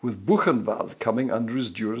Weimar, with Buchenwald coming under his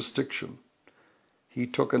jurisdiction. He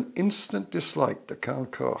took an instant dislike to Karl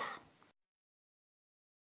Koch.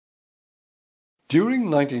 During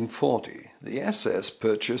 1940, the SS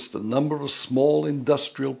purchased a number of small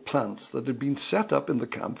industrial plants that had been set up in the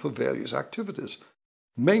camp for various activities,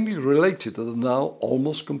 mainly related to the now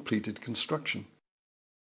almost completed construction.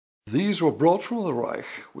 These were brought from the Reich,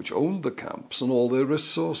 which owned the camps and all their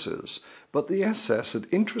resources, but the SS had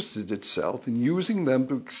interested itself in using them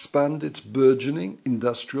to expand its burgeoning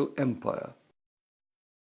industrial empire.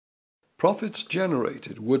 Profits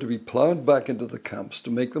generated were to be ploughed back into the camps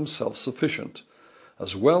to make them self-sufficient,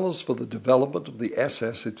 as well as for the development of the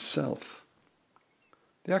SS itself.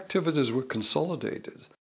 The activities were consolidated,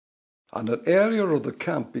 and an area of the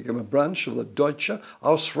camp became a branch of the Deutsche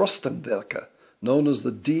Ausrüstungswerke, known as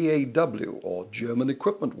the DAW, or German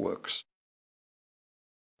Equipment Works.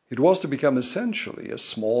 It was to become essentially a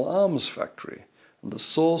small arms factory and the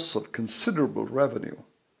source of considerable revenue.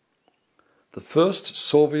 The first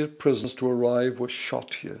Soviet prisoners to arrive were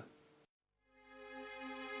shot here.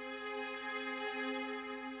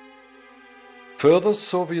 Further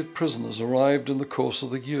Soviet prisoners arrived in the course of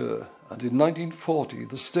the year, and in 1940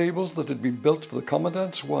 the stables that had been built for the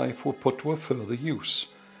commandant's wife were put to a further use: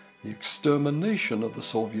 the extermination of the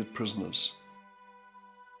Soviet prisoners.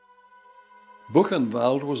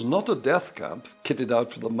 Buchenwald was not a death camp kitted out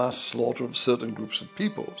for the mass slaughter of certain groups of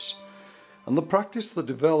peoples, and the practice that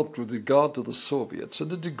developed with regard to the Soviets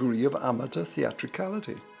had a degree of amateur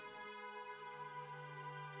theatricality.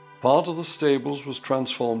 Part of the stables was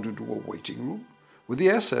transformed into a waiting room, with the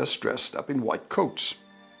SS dressed up in white coats.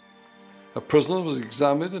 A prisoner was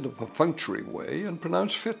examined in a perfunctory way and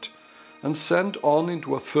pronounced fit, and sent on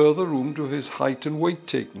into a further room to have his height and weight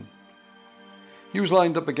taken. He was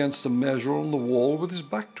lined up against a measure on the wall with his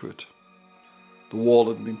back to it. The wall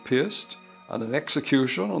had been pierced, and an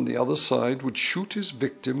executioner on the other side would shoot his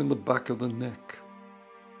victim in the back of the neck.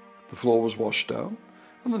 The floor was washed down,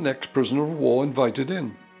 and the next prisoner of war invited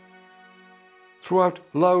in. Throughout,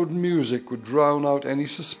 loud music would drown out any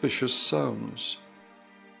suspicious sounds.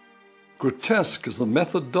 Grotesque as the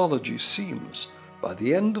methodology seems, by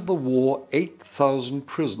the end of the war 8,000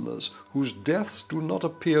 prisoners, whose deaths do not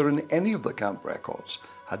appear in any of the camp records,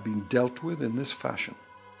 had been dealt with in this fashion.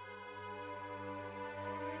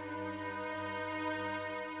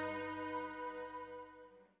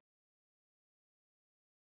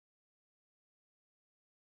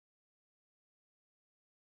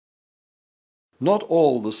 Not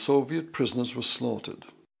all the Soviet prisoners were slaughtered.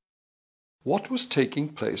 What was taking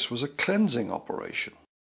place was a cleansing operation.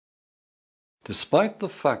 Despite the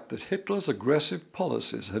fact that Hitler's aggressive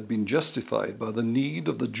policies had been justified by the need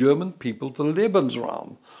of the German people for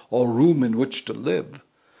Lebensraum, or room in which to live,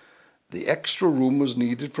 the extra room was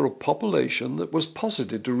needed for a population that was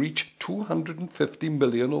posited to reach 250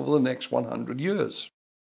 million over the next 100 years.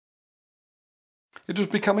 It was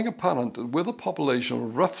becoming apparent that with a population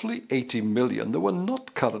of roughly 80 million, there were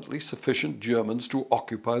not currently sufficient Germans to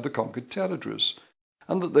occupy the conquered territories,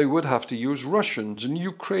 and that they would have to use Russians and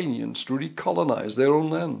Ukrainians to recolonize their own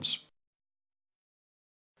lands.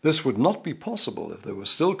 This would not be possible if they were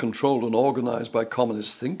still controlled and organized by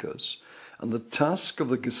communist thinkers, and the task of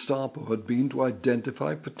the Gestapo had been to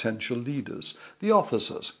identify potential leaders, the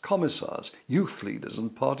officers, commissars, youth leaders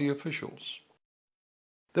and party officials.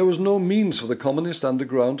 There was no means for the communist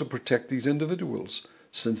underground to protect these individuals,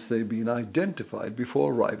 since they had been identified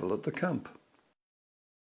before arrival at the camp.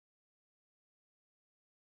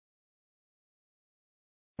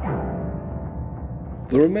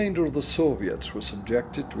 The remainder of the Soviets were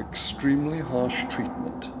subjected to extremely harsh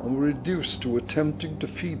treatment and were reduced to attempting to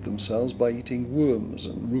feed themselves by eating worms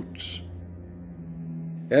and roots.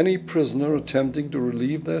 Any prisoner attempting to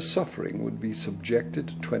relieve their suffering would be subjected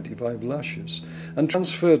to 25 lashes and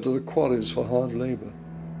transferred to the quarries for hard labor.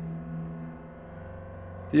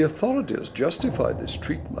 The authorities justified this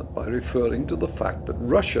treatment by referring to the fact that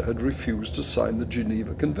Russia had refused to sign the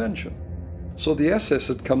Geneva Convention. So the SS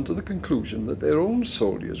had come to the conclusion that their own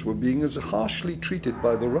soldiers were being as harshly treated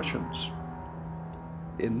by the Russians.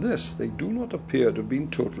 In this, they do not appear to have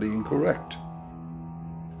been totally incorrect.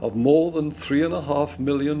 Of more than 3.5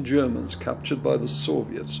 million Germans captured by the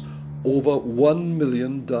Soviets, over 1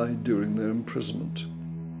 million died during their imprisonment.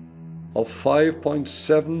 Of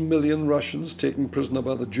 5.7 million Russians taken prisoner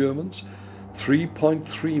by the Germans,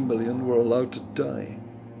 3.3 million were allowed to die.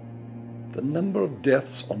 The number of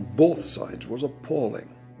deaths on both sides was appalling.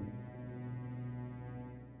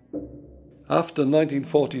 After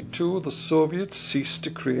 1942, the Soviets ceased to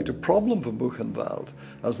create a problem for Buchenwald,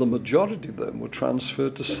 as the majority of them were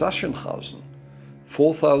transferred to Sachsenhausen,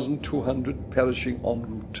 4,200 perishing en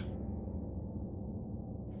route.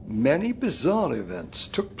 Many bizarre events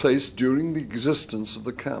took place during the existence of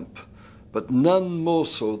the camp, but none more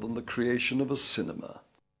so than the creation of a cinema.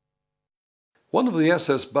 One of the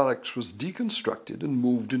SS barracks was deconstructed and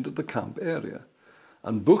moved into the camp area,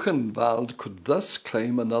 and Buchenwald could thus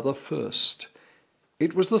claim another first.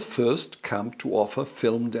 It was the first camp to offer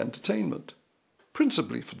filmed entertainment,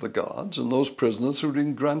 principally for the guards and those prisoners who had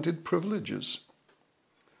been granted privileges.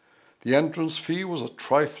 The entrance fee was a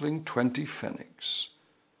trifling 20 pfennigs.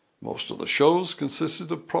 Most of the shows consisted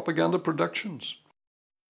of propaganda productions.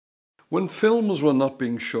 When films were not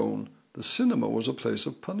being shown, the cinema was a place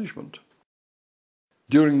of punishment.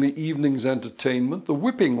 During the evening's entertainment, the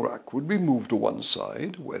whipping rack would be moved to one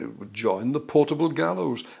side, where it would join the portable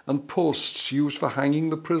gallows and posts used for hanging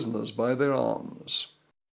the prisoners by their arms.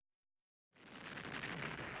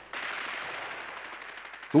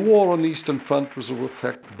 The war on the Eastern Front was to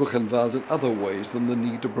affect Buchenwald in other ways than the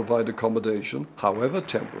need to provide accommodation, however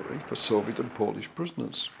temporary, for Soviet and Polish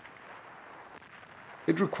prisoners.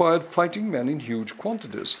 It required fighting men in huge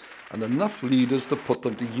quantities and enough leaders to put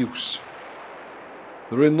them to use.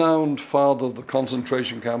 The renowned father of the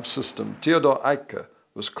concentration camp system, Theodor Eicke,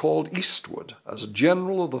 was called eastward as a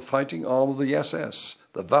general of the fighting arm of the SS,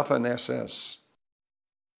 the Waffen-SS.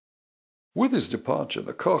 With his departure,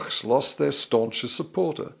 the Kochs lost their staunchest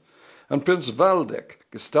supporter, and Prince Waldeck,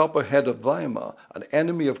 Gestapo head of Weimar, an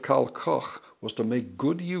enemy of Karl Koch, was to make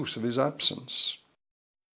good use of his absence.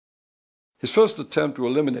 His first attempt to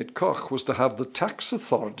eliminate Koch was to have the tax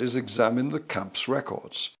authorities examine the camp's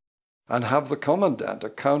records and have the commandant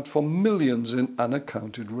account for millions in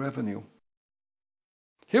unaccounted revenue.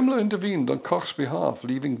 Himmler intervened on Koch's behalf,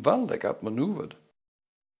 leaving Waldeck outmaneuvered.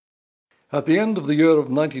 At the end of the year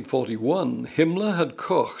of 1941, Himmler had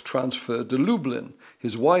Koch transferred to Lublin,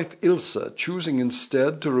 his wife Ilse choosing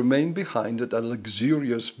instead to remain behind at a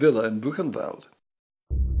luxurious villa in Buchenwald.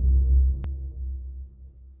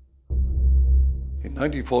 In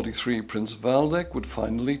 1943, Prince Waldeck would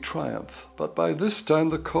finally triumph, but by this time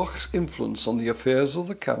the Koch's influence on the affairs of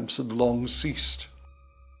the camps had long ceased.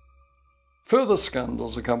 Further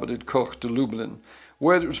scandals accompanied Koch to Lublin,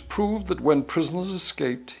 where it was proved that when prisoners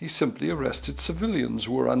escaped, he simply arrested civilians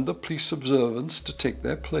who were under police observance to take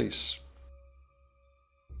their place.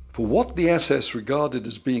 For what the SS regarded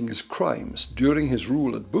as being his crimes during his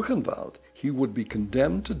rule at Buchenwald, he would be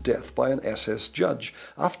condemned to death by an SS judge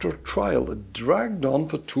after a trial that dragged on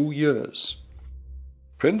for 2 years.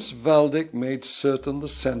 Prince Waldeck made certain the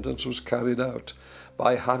sentence was carried out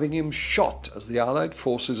by having him shot as the Allied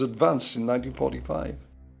forces advanced in 1945.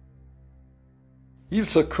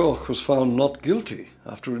 Ilse Koch was found not guilty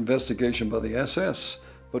after investigation by the SS,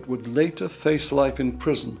 but would later face life in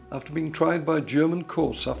prison after being tried by German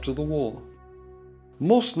courts after the war.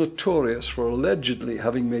 Most notorious for allegedly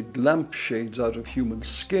having made lampshades out of human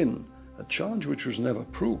skin, a charge which was never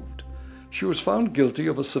proved, she was found guilty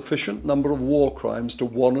of a sufficient number of war crimes to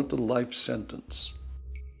warrant a life sentence.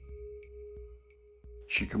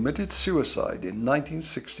 She committed suicide in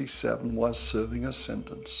 1967 while serving her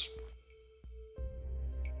sentence.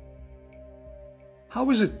 How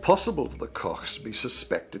is it possible for the Kochs to be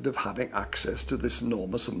suspected of having access to this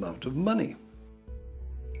enormous amount of money?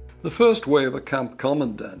 The first way of a camp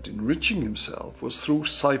commandant enriching himself was through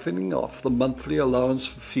siphoning off the monthly allowance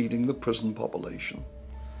for feeding the prison population.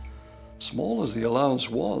 Small as the allowance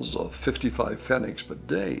was of 55 pfennigs per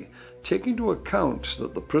day, taking into account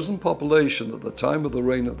that the prison population at the time of the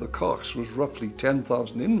reign of the Kochs was roughly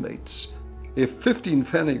 10,000 inmates, if 15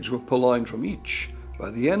 pfennigs were purloined from each, by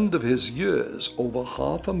the end of his years, over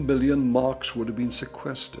 500,000 marks would have been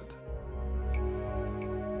sequestered.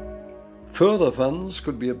 Further funds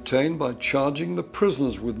could be obtained by charging the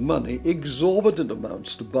prisoners with money exorbitant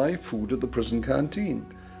amounts to buy food at the prison canteen,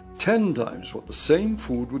 10 times what the same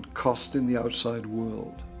food would cost in the outside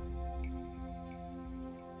world.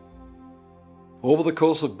 Over the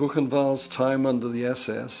course of Buchenwald's time under the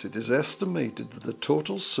SS, it is estimated that the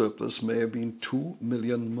total surplus may have been 2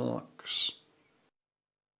 million marks.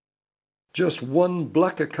 Just one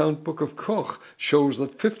black account book of Koch shows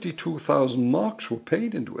that 52,000 marks were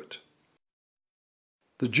paid into it.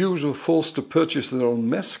 The Jews were forced to purchase their own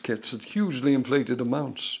mess kits at hugely inflated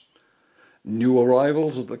amounts. New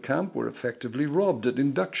arrivals at the camp were effectively robbed at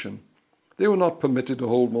induction. They were not permitted to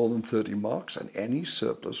hold more than 30 marks, and any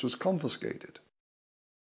surplus was confiscated.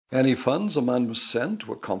 Any funds a man was sent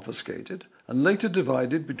were confiscated and later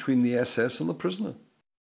divided between the SS and the prisoner.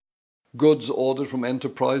 Goods ordered from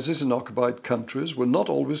enterprises in occupied countries were not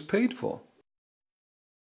always paid for.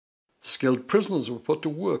 Skilled prisoners were put to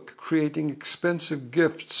work creating expensive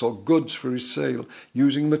gifts or goods for resale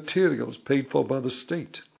using materials paid for by the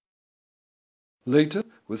state. Later,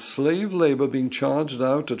 with slave labor being charged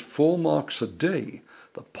out at 4 marks a day,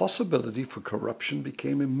 the possibility for corruption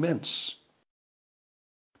became immense.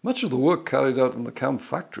 Much of the work carried out in the camp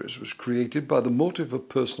factories was created by the motive of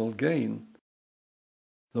personal gain.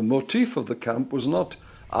 The motif of the camp was not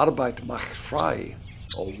Arbeit macht frei,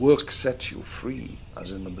 or work sets you free,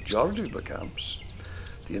 as in the majority of the camps.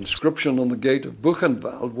 The inscription on the gate of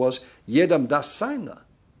Buchenwald was Jedem das Seine,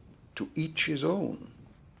 to each his own.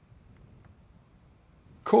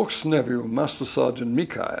 Koch's nephew, Master Sergeant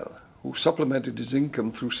Michael, who supplemented his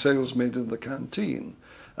income through sales made in the canteen,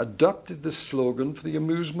 adopted this slogan for the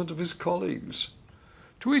amusement of his colleagues.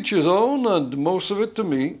 To each his own, and most of it to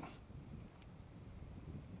me.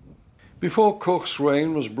 Before Koch's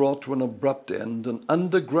reign was brought to an abrupt end, an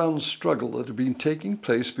underground struggle that had been taking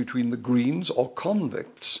place between the Greens or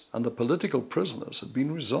convicts and the political prisoners had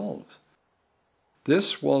been resolved.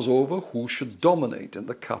 This was over who should dominate in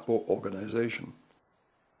the capo organization.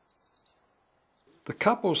 The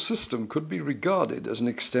capo system could be regarded as an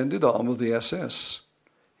extended arm of the SS.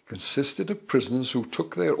 It consisted of prisoners who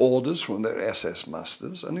took their orders from their SS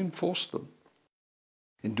masters and enforced them.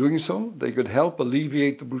 In doing so, they could help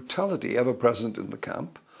alleviate the brutality ever present in the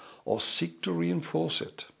camp or seek to reinforce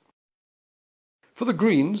it. For the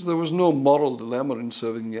Greens, there was no moral dilemma in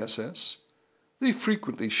serving the SS. They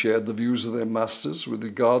frequently shared the views of their masters with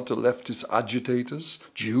regard to leftist agitators,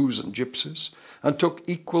 Jews and gypsies, and took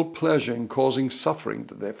equal pleasure in causing suffering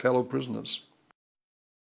to their fellow prisoners.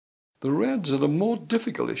 The Reds had a more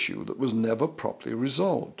difficult issue that was never properly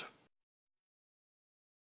resolved.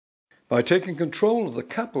 By taking control of the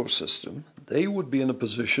capo system, they would be in a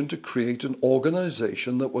position to create an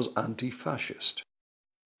organization that was anti-fascist.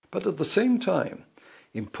 But at the same time,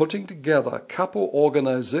 in putting together a capo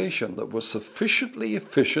organization that was sufficiently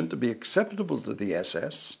efficient to be acceptable to the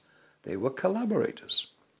SS, they were collaborators.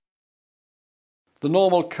 The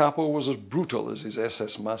normal capo was as brutal as his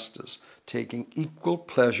SS masters, taking equal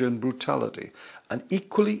pleasure in brutality, and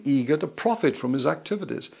equally eager to profit from his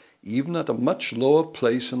activities, even at a much lower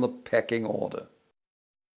place in the pecking order.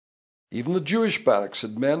 Even the Jewish barracks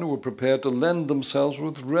had men who were prepared to lend themselves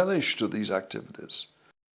with relish to these activities.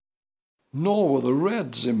 Nor were the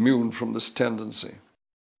Reds immune from this tendency.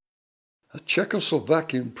 A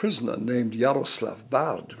Czechoslovakian prisoner named Jaroslav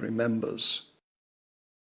Bard remembers,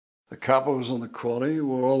 "The capos on the quarry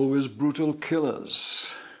were always brutal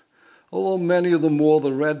killers. Although many of them wore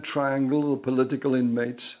the red triangle of the political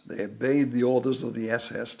inmates, they obeyed the orders of the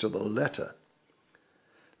SS to the letter.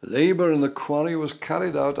 Labour in the quarry was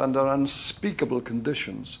carried out under unspeakable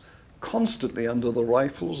conditions, constantly under the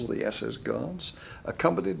rifles of the SS guards,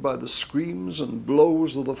 accompanied by the screams and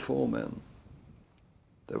blows of the foremen.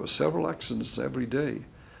 There were several accidents every day,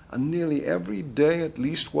 and nearly every day at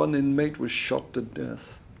least one inmate was shot to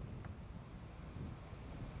death.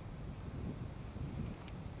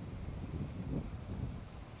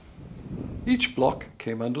 Each block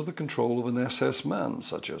came under the control of an SS man,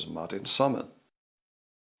 such as Martin Sommer.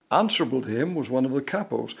 Answerable to him was one of the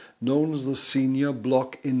capos, known as the senior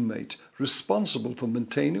block inmate, responsible for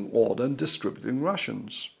maintaining order and distributing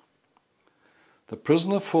rations. The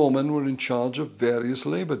prisoner foremen were in charge of various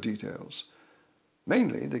labour details.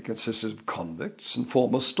 Mainly they consisted of convicts and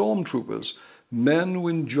former stormtroopers, men who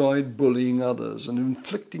enjoyed bullying others and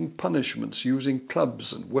inflicting punishments using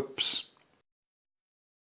clubs and whips.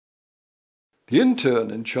 The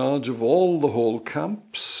intern in charge of all the whole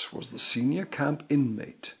camps was the senior camp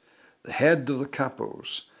inmate, the head of the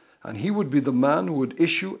capos, and he would be the man who would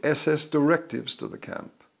issue SS directives to the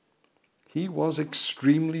camp. He was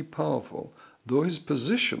extremely powerful, though his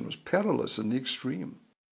position was perilous in the extreme.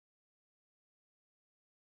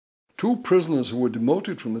 2 prisoners who were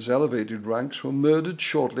demoted from his elevated ranks were murdered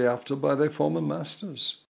shortly after by their former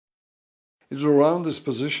masters. It was around this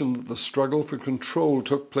position that the struggle for control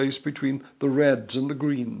took place between the Reds and the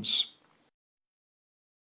Greens.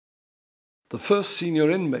 The first senior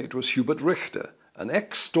inmate was Hubert Richter, an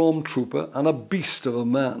ex-stormtrooper and a beast of a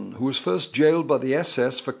man who was first jailed by the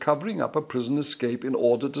SS for covering up a prison escape in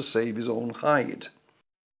order to save his own hide.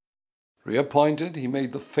 Reappointed, he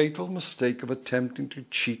made the fatal mistake of attempting to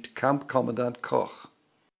cheat Camp Commandant Koch.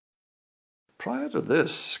 Prior to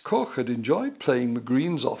this, Koch had enjoyed playing the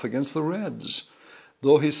Greens off against the Reds,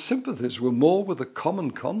 though his sympathies were more with the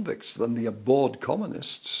common convicts than the abhorred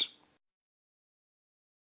communists.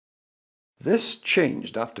 This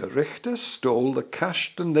changed after Richter stole the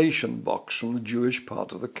cash donation box from the Jewish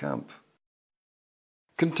part of the camp.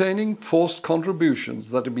 Containing forced contributions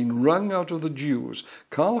that had been wrung out of the Jews,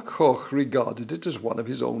 Karl Koch regarded it as one of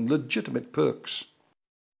his own legitimate perks.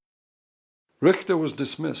 Richter was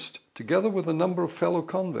dismissed, together with a number of fellow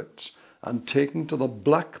convicts, and taken to the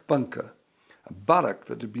Black Bunker, a barrack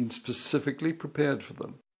that had been specifically prepared for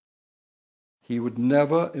them. He would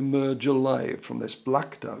never emerge alive from this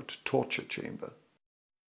blacked-out torture chamber.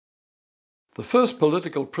 The first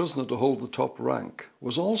political prisoner to hold the top rank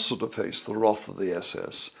was also to face the wrath of the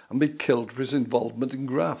SS and be killed for his involvement in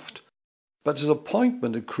graft, but his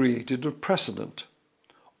appointment had created a precedent.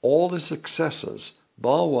 All his successors,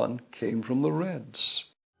 bar one, came from the Reds.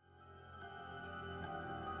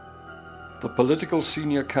 The political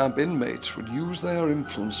senior camp inmates would use their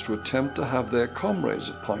influence to attempt to have their comrades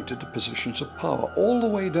appointed to positions of power all the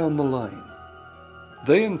way down the line.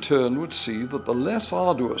 They in turn would see that the less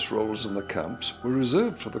arduous roles in the camps were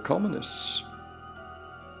reserved for the communists.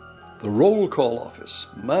 The roll call office,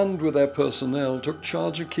 manned with their personnel, took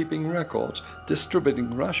charge of keeping records,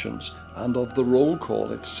 distributing rations, and of the roll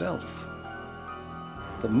call itself.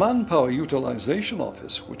 The manpower utilization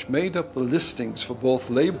office, which made up the listings for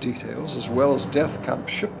both labor details as well as death camp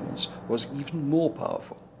shipments, was even more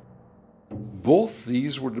powerful. Both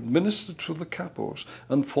these were administered through the capos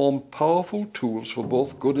and formed powerful tools for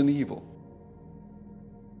both good and evil.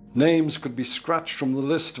 Names could be scratched from the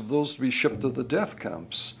list of those to be shipped to the death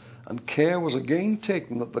camps, and care was again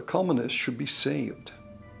taken that the communists should be saved.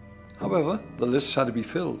 However, the lists had to be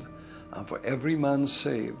filled, and for every man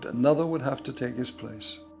saved, another would have to take his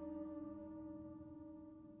place.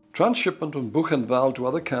 Transshipment from Buchenwald to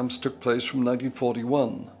other camps took place from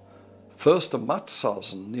 1941. First to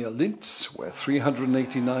Matzhausen near Linz, where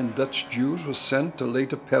 389 Dutch Jews were sent to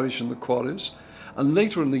later perish in the quarries, and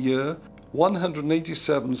later in the year,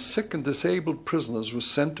 187 sick and disabled prisoners were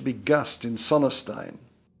sent to be gassed in Sonnestein.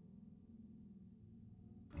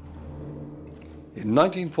 In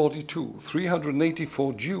 1942,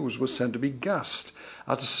 384 Jews were sent to be gassed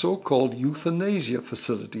at a so-called euthanasia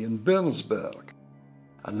facility in Bernsberg,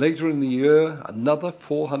 and later in the year, another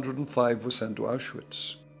 405 were sent to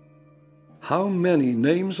Auschwitz. How many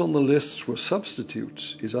names on the lists were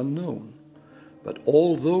substitutes is unknown, but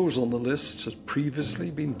all those on the lists had previously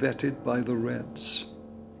been vetted by the Reds.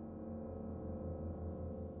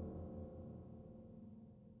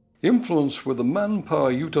 Influence with the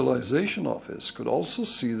Manpower Utilization Office could also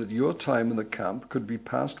see that your time in the camp could be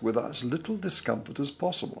passed with as little discomfort as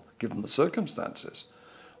possible, given the circumstances,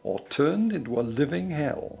 or turned into a living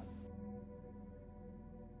hell.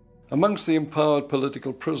 Amongst the empowered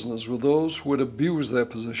political prisoners were those who would abuse their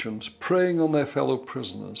positions, preying on their fellow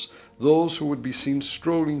prisoners, those who would be seen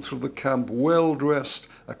strolling through the camp well-dressed,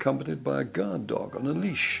 accompanied by a guard dog on a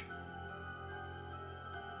leash.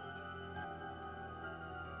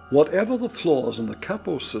 Whatever the flaws in the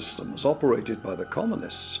capo system as operated by the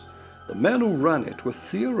communists, the men who ran it were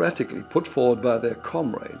theoretically put forward by their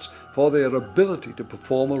comrades for their ability to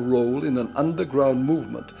perform a role in an underground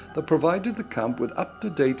movement that provided the camp with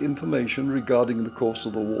up-to-date information regarding the course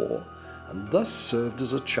of the war, and thus served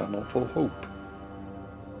as a channel for hope.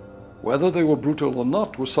 Whether they were brutal or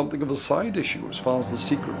not was something of a side issue as far as the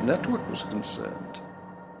secret network was concerned.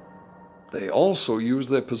 They also used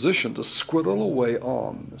their position to squirrel away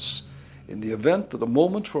arms in the event that a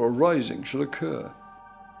moment for a rising should occur.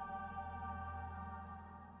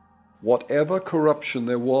 Whatever corruption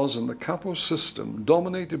there was in the capo system,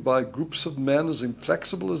 dominated by groups of men as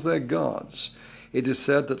inflexible as their guards, it is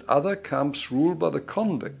said that other camps ruled by the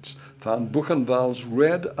convicts found Buchenwald's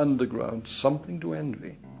red underground something to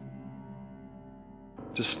envy.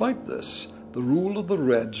 Despite this, the rule of the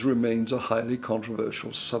Reds remains a highly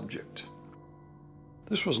controversial subject.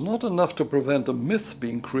 This was not enough to prevent a myth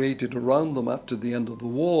being created around them after the end of the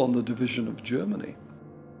war and the division of Germany.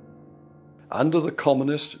 Under the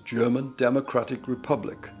communist German Democratic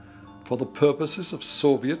Republic, for the purposes of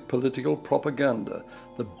Soviet political propaganda,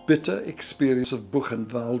 the bitter experience of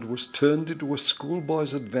Buchenwald was turned into a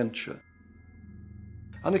schoolboy's adventure.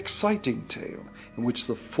 An exciting tale in which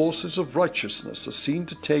the forces of righteousness are seen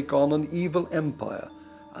to take on an evil empire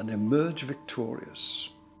and emerge victorious.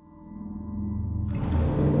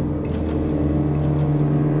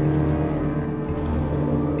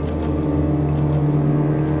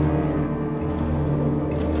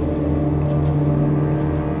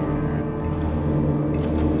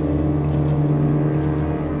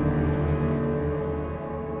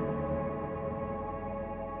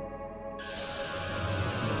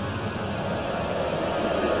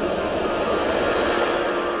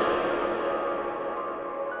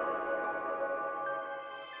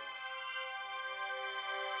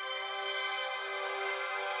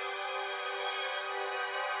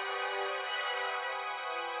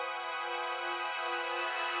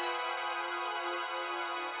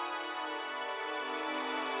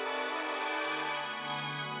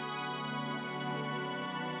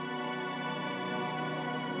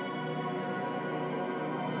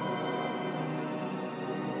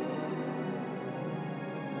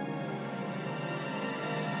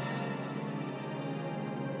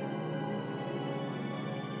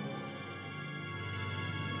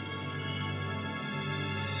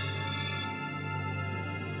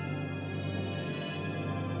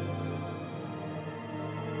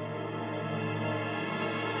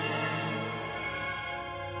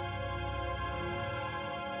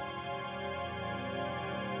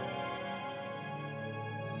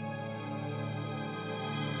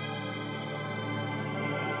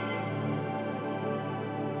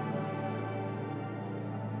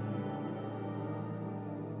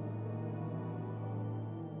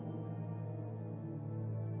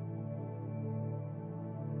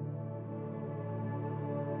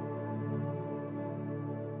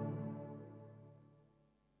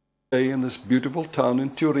 In this beautiful town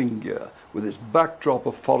in Thuringia, with its backdrop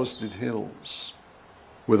of forested hills.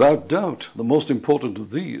 Without doubt, the most important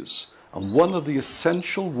of these, and one of the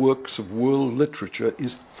essential works of world literature,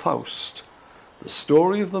 is Faust, the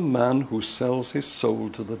story of the man who sells his soul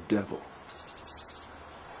to the devil.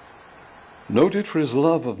 Noted for his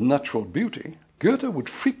love of natural beauty, Goethe would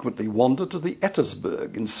frequently wander to the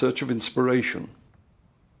Ettersberg in search of inspiration.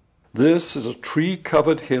 This is a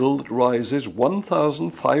tree-covered hill that rises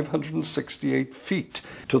 1,568 feet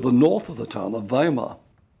to the north of the town of Weimar.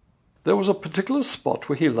 There was a particular spot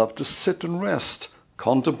where he loved to sit and rest,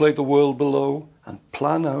 contemplate the world below, and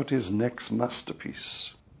plan out his next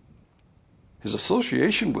masterpiece. His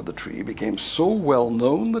association with the tree became so well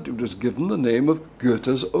known that it was given the name of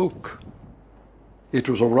Goethe's Oak. It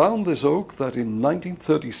was around this oak that in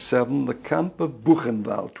 1937 the camp of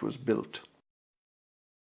Buchenwald was built.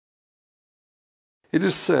 It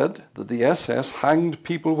is said that the SS hanged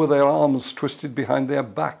people with their arms twisted behind their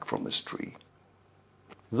back from this tree.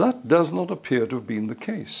 That does not appear to have been the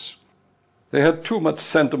case. They had too much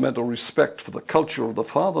sentimental respect for the culture of the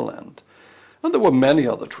fatherland, and there were many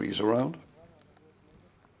other trees around.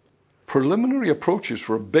 Preliminary approaches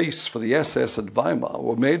for a base for the SS at Weimar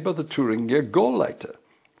were made by the Thuringia Gauleiter,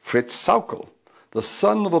 Fritz Sauckel, the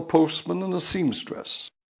son of a postman and a seamstress.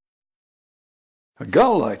 A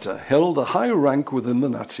Gauleiter held a high rank within the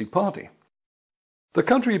Nazi Party. The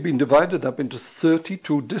country had been divided up into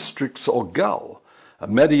 32 districts, or Gau, a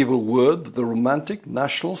medieval word that the Romantic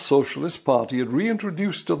National Socialist Party had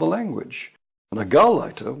reintroduced to the language, and a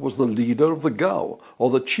Gauleiter was the leader of the Gau,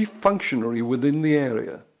 or the chief functionary within the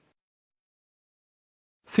area.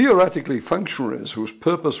 Theoretically, functionaries whose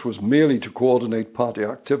purpose was merely to coordinate party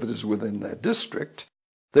activities within their district,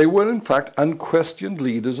 they were in fact unquestioned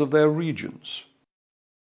leaders of their regions.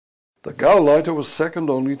 The Gauleiter was second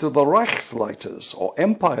only to the Reichsleiters, or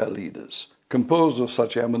empire leaders, composed of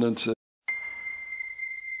such eminences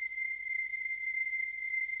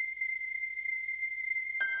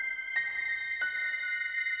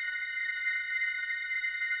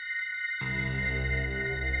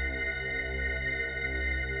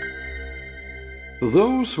For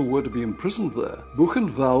those who were to be imprisoned there,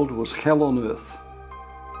 Buchenwald was hell on earth.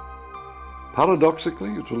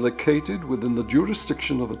 Paradoxically, it was located within the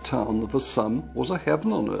jurisdiction of a town that for some was a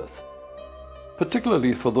heaven on earth,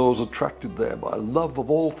 particularly for those attracted there by a love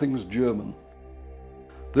of all things German.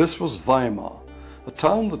 This was Weimar, a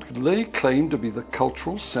town that could lay claim to be the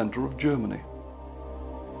cultural center of Germany.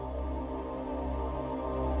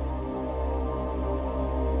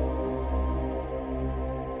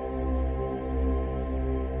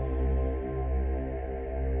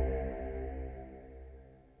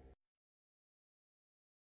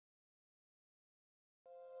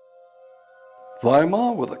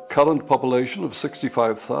 Weimar, with a current population of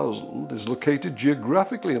 65,000, is located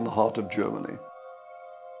geographically in the heart of Germany.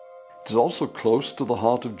 It is also close to the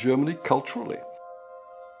heart of Germany culturally.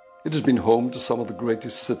 It has been home to some of the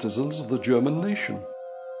greatest citizens of the German nation.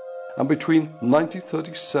 And between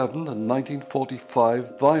 1937 and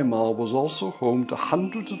 1945, Weimar was also home to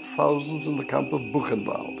hundreds of thousands in the camp of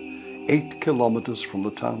Buchenwald, 8 kilometers from the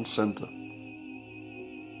town center.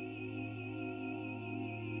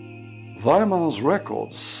 Weimar's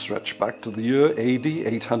records stretch back to the year AD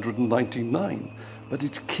 899, but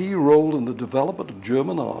its key role in the development of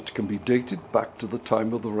German art can be dated back to the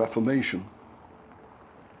time of the Reformation.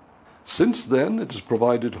 Since then, it has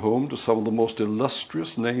provided home to some of the most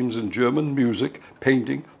illustrious names in German music,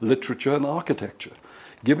 painting, literature, and architecture,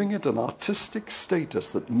 giving it an artistic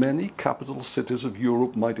status that many capital cities of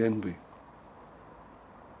Europe might envy.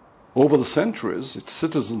 Over the centuries, its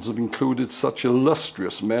citizens have included such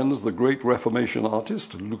illustrious men as the great Reformation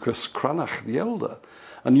artist Lucas Cranach the Elder,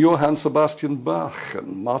 and Johann Sebastian Bach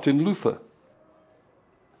and Martin Luther.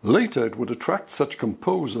 Later it would attract such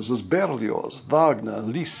composers as Berlioz, Wagner,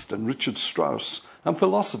 Liszt and Richard Strauss, and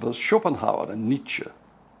philosophers Schopenhauer and Nietzsche.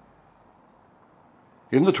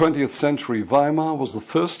 In the 20th century, Weimar was the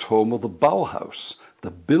first home of the Bauhaus,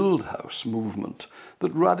 the Bildhaus movement,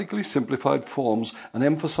 that radically simplified forms and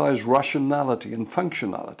emphasized rationality and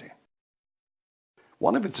functionality.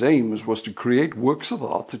 One of its aims was to create works of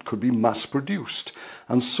art that could be mass-produced,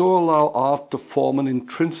 and so allow art to form an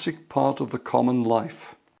intrinsic part of the common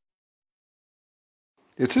life.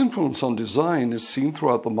 Its influence on design is seen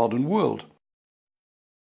throughout the modern world.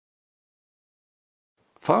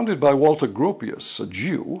 Founded by Walter Gropius, a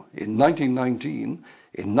Jew, in 1919,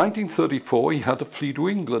 in 1934 he had to flee to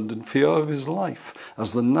England in fear of his life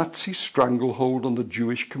as the Nazi stranglehold on the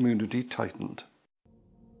Jewish community tightened.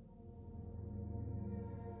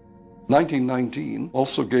 1919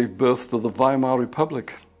 also gave birth to the Weimar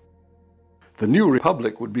Republic. The new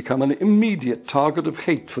republic would become an immediate target of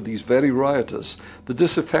hate for these very rioters, the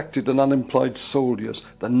disaffected and unemployed soldiers,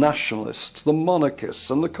 the nationalists, the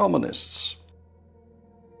monarchists and the communists.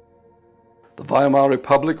 The Weimar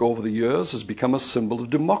Republic over the years has become a symbol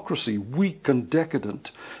of democracy, weak and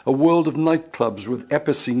decadent, a world of nightclubs with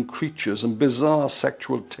epicene creatures and bizarre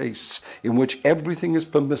sexual tastes in which everything is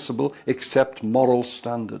permissible except moral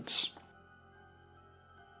standards.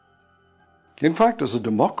 In fact, as a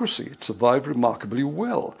democracy, it survived remarkably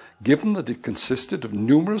well, given that it consisted of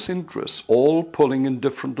numerous interests all pulling in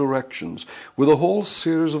different directions, with a whole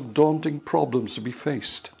series of daunting problems to be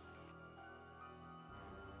faced.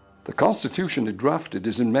 The constitution it drafted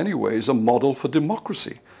is in many ways a model for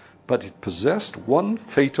democracy, but it possessed one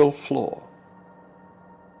fatal flaw.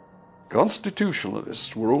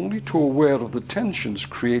 Constitutionalists were only too aware of the tensions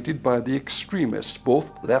created by the extremists,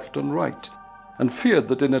 both left and right, and feared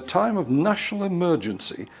that in a time of national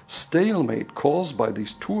emergency, stalemate caused by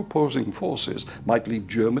these two opposing forces might leave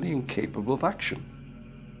Germany incapable of action.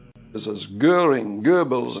 As Göring,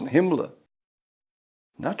 Goebbels and Himmler.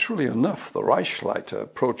 Naturally enough, the Reichsleiter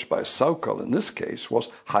approached by Sauckel in this case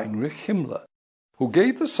was Heinrich Himmler, who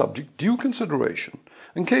gave the subject due consideration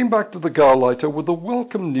and came back to the Gauleiter with the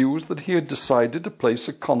welcome news that he had decided to place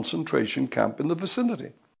a concentration camp in the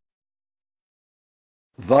vicinity.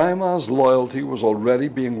 Weimar's loyalty was already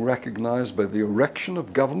being recognized by the erection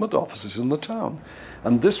of government offices in the town,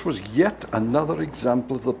 and this was yet another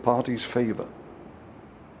example of the party's favor.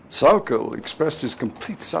 Sauckel expressed his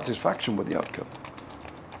complete satisfaction with the outcome.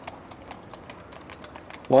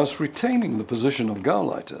 Whilst retaining the position of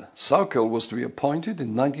Gauleiter, Sauckel was to be appointed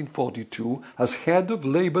in 1942 as head of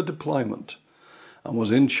labor deployment and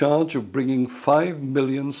was in charge of bringing 5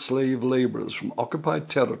 million slave laborers from occupied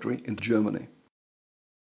territory into Germany.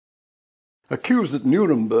 Accused at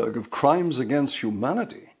Nuremberg of crimes against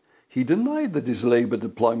humanity, he denied that his labor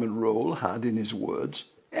deployment role had, in his words,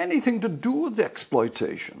 anything to do with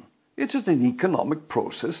exploitation. It is an economic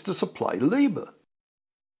process to supply labor.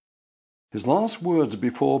 His last words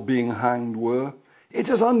before being hanged were, "It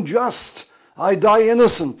is unjust. I die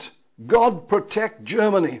innocent. God protect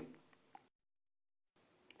Germany!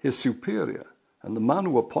 His superior, and the man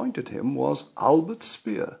who appointed him, was Albert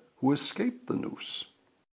Speer, who escaped the noose.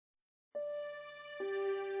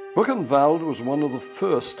 Buchenwald was one of the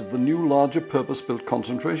first of the new larger purpose-built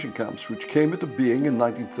concentration camps which came into being in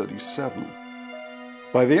 1937.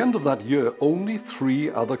 By the end of that year, only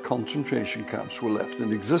 3 other concentration camps were left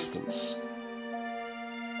in existence.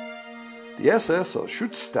 The SS, or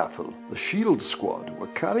Schutzstaffel, the Shield Squad, were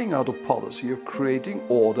carrying out a policy of creating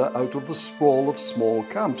order out of the sprawl of small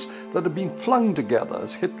camps that had been flung together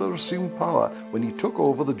as Hitler assumed power when he took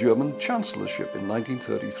over the German Chancellorship in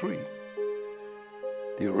 1933.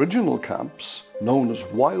 The original camps, known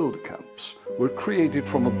as wild camps, were created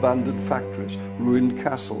from abandoned factories, ruined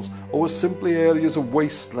castles, or were simply areas of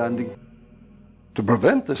wastelanding. To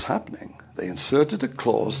prevent this happening, they inserted a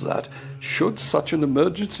clause that, should such an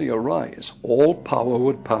emergency arise, all power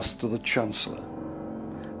would pass to the Chancellor.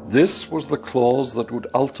 This was the clause that would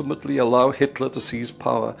ultimately allow Hitler to seize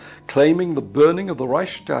power, claiming the burning of the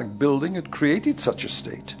Reichstag building had created such a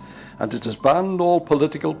state, and it has banned all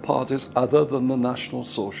political parties other than the National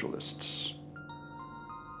Socialists.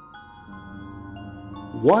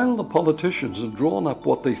 While the politicians had drawn up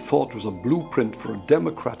what they thought was a blueprint for a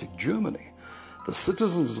democratic Germany, the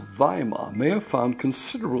citizens of Weimar may have found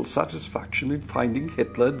considerable satisfaction in finding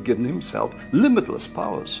Hitler had given himself limitless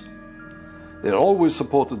powers. They had always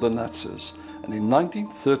supported the Nazis, and in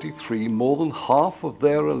 1933 more than half of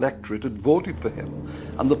their electorate had voted for him,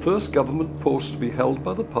 and the first government posts to be held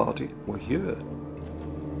by the party were here.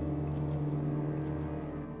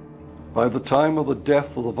 By the time of the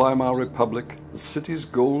death of the Weimar Republic, the city's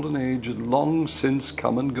golden age had long since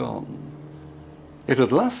come and gone. It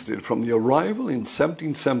had lasted from the arrival in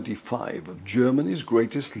 1775 of Germany's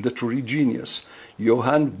greatest literary genius,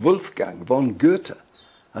 Johann Wolfgang von Goethe,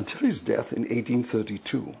 until his death in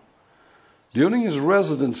 1832. During his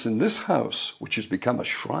residence in this house, which has become a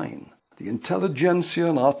shrine, the intelligentsia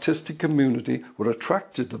and artistic community were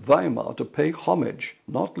attracted to Weimar to pay homage,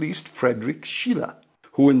 not least Friedrich Schiller,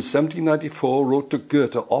 who in 1794 wrote to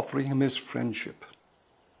Goethe offering him his friendship.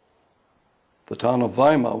 The town of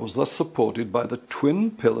Weimar was thus supported by the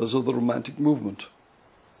twin pillars of the Romantic movement.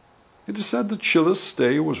 It is said that Schiller's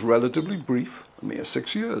stay was relatively brief, a mere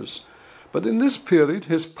 6 years, but in this period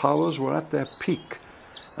his powers were at their peak,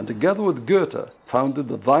 and together with Goethe founded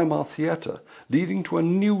the Weimar Theatre, leading to a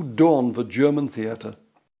new dawn for German theatre.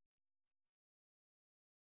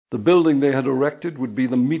 The building they had erected would be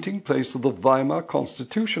the meeting place of the Weimar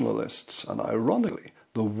constitutionalists, and ironically,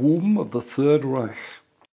 the womb of the Third Reich.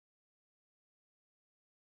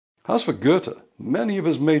 As for Goethe, many of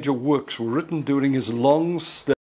his major works were written during his long stay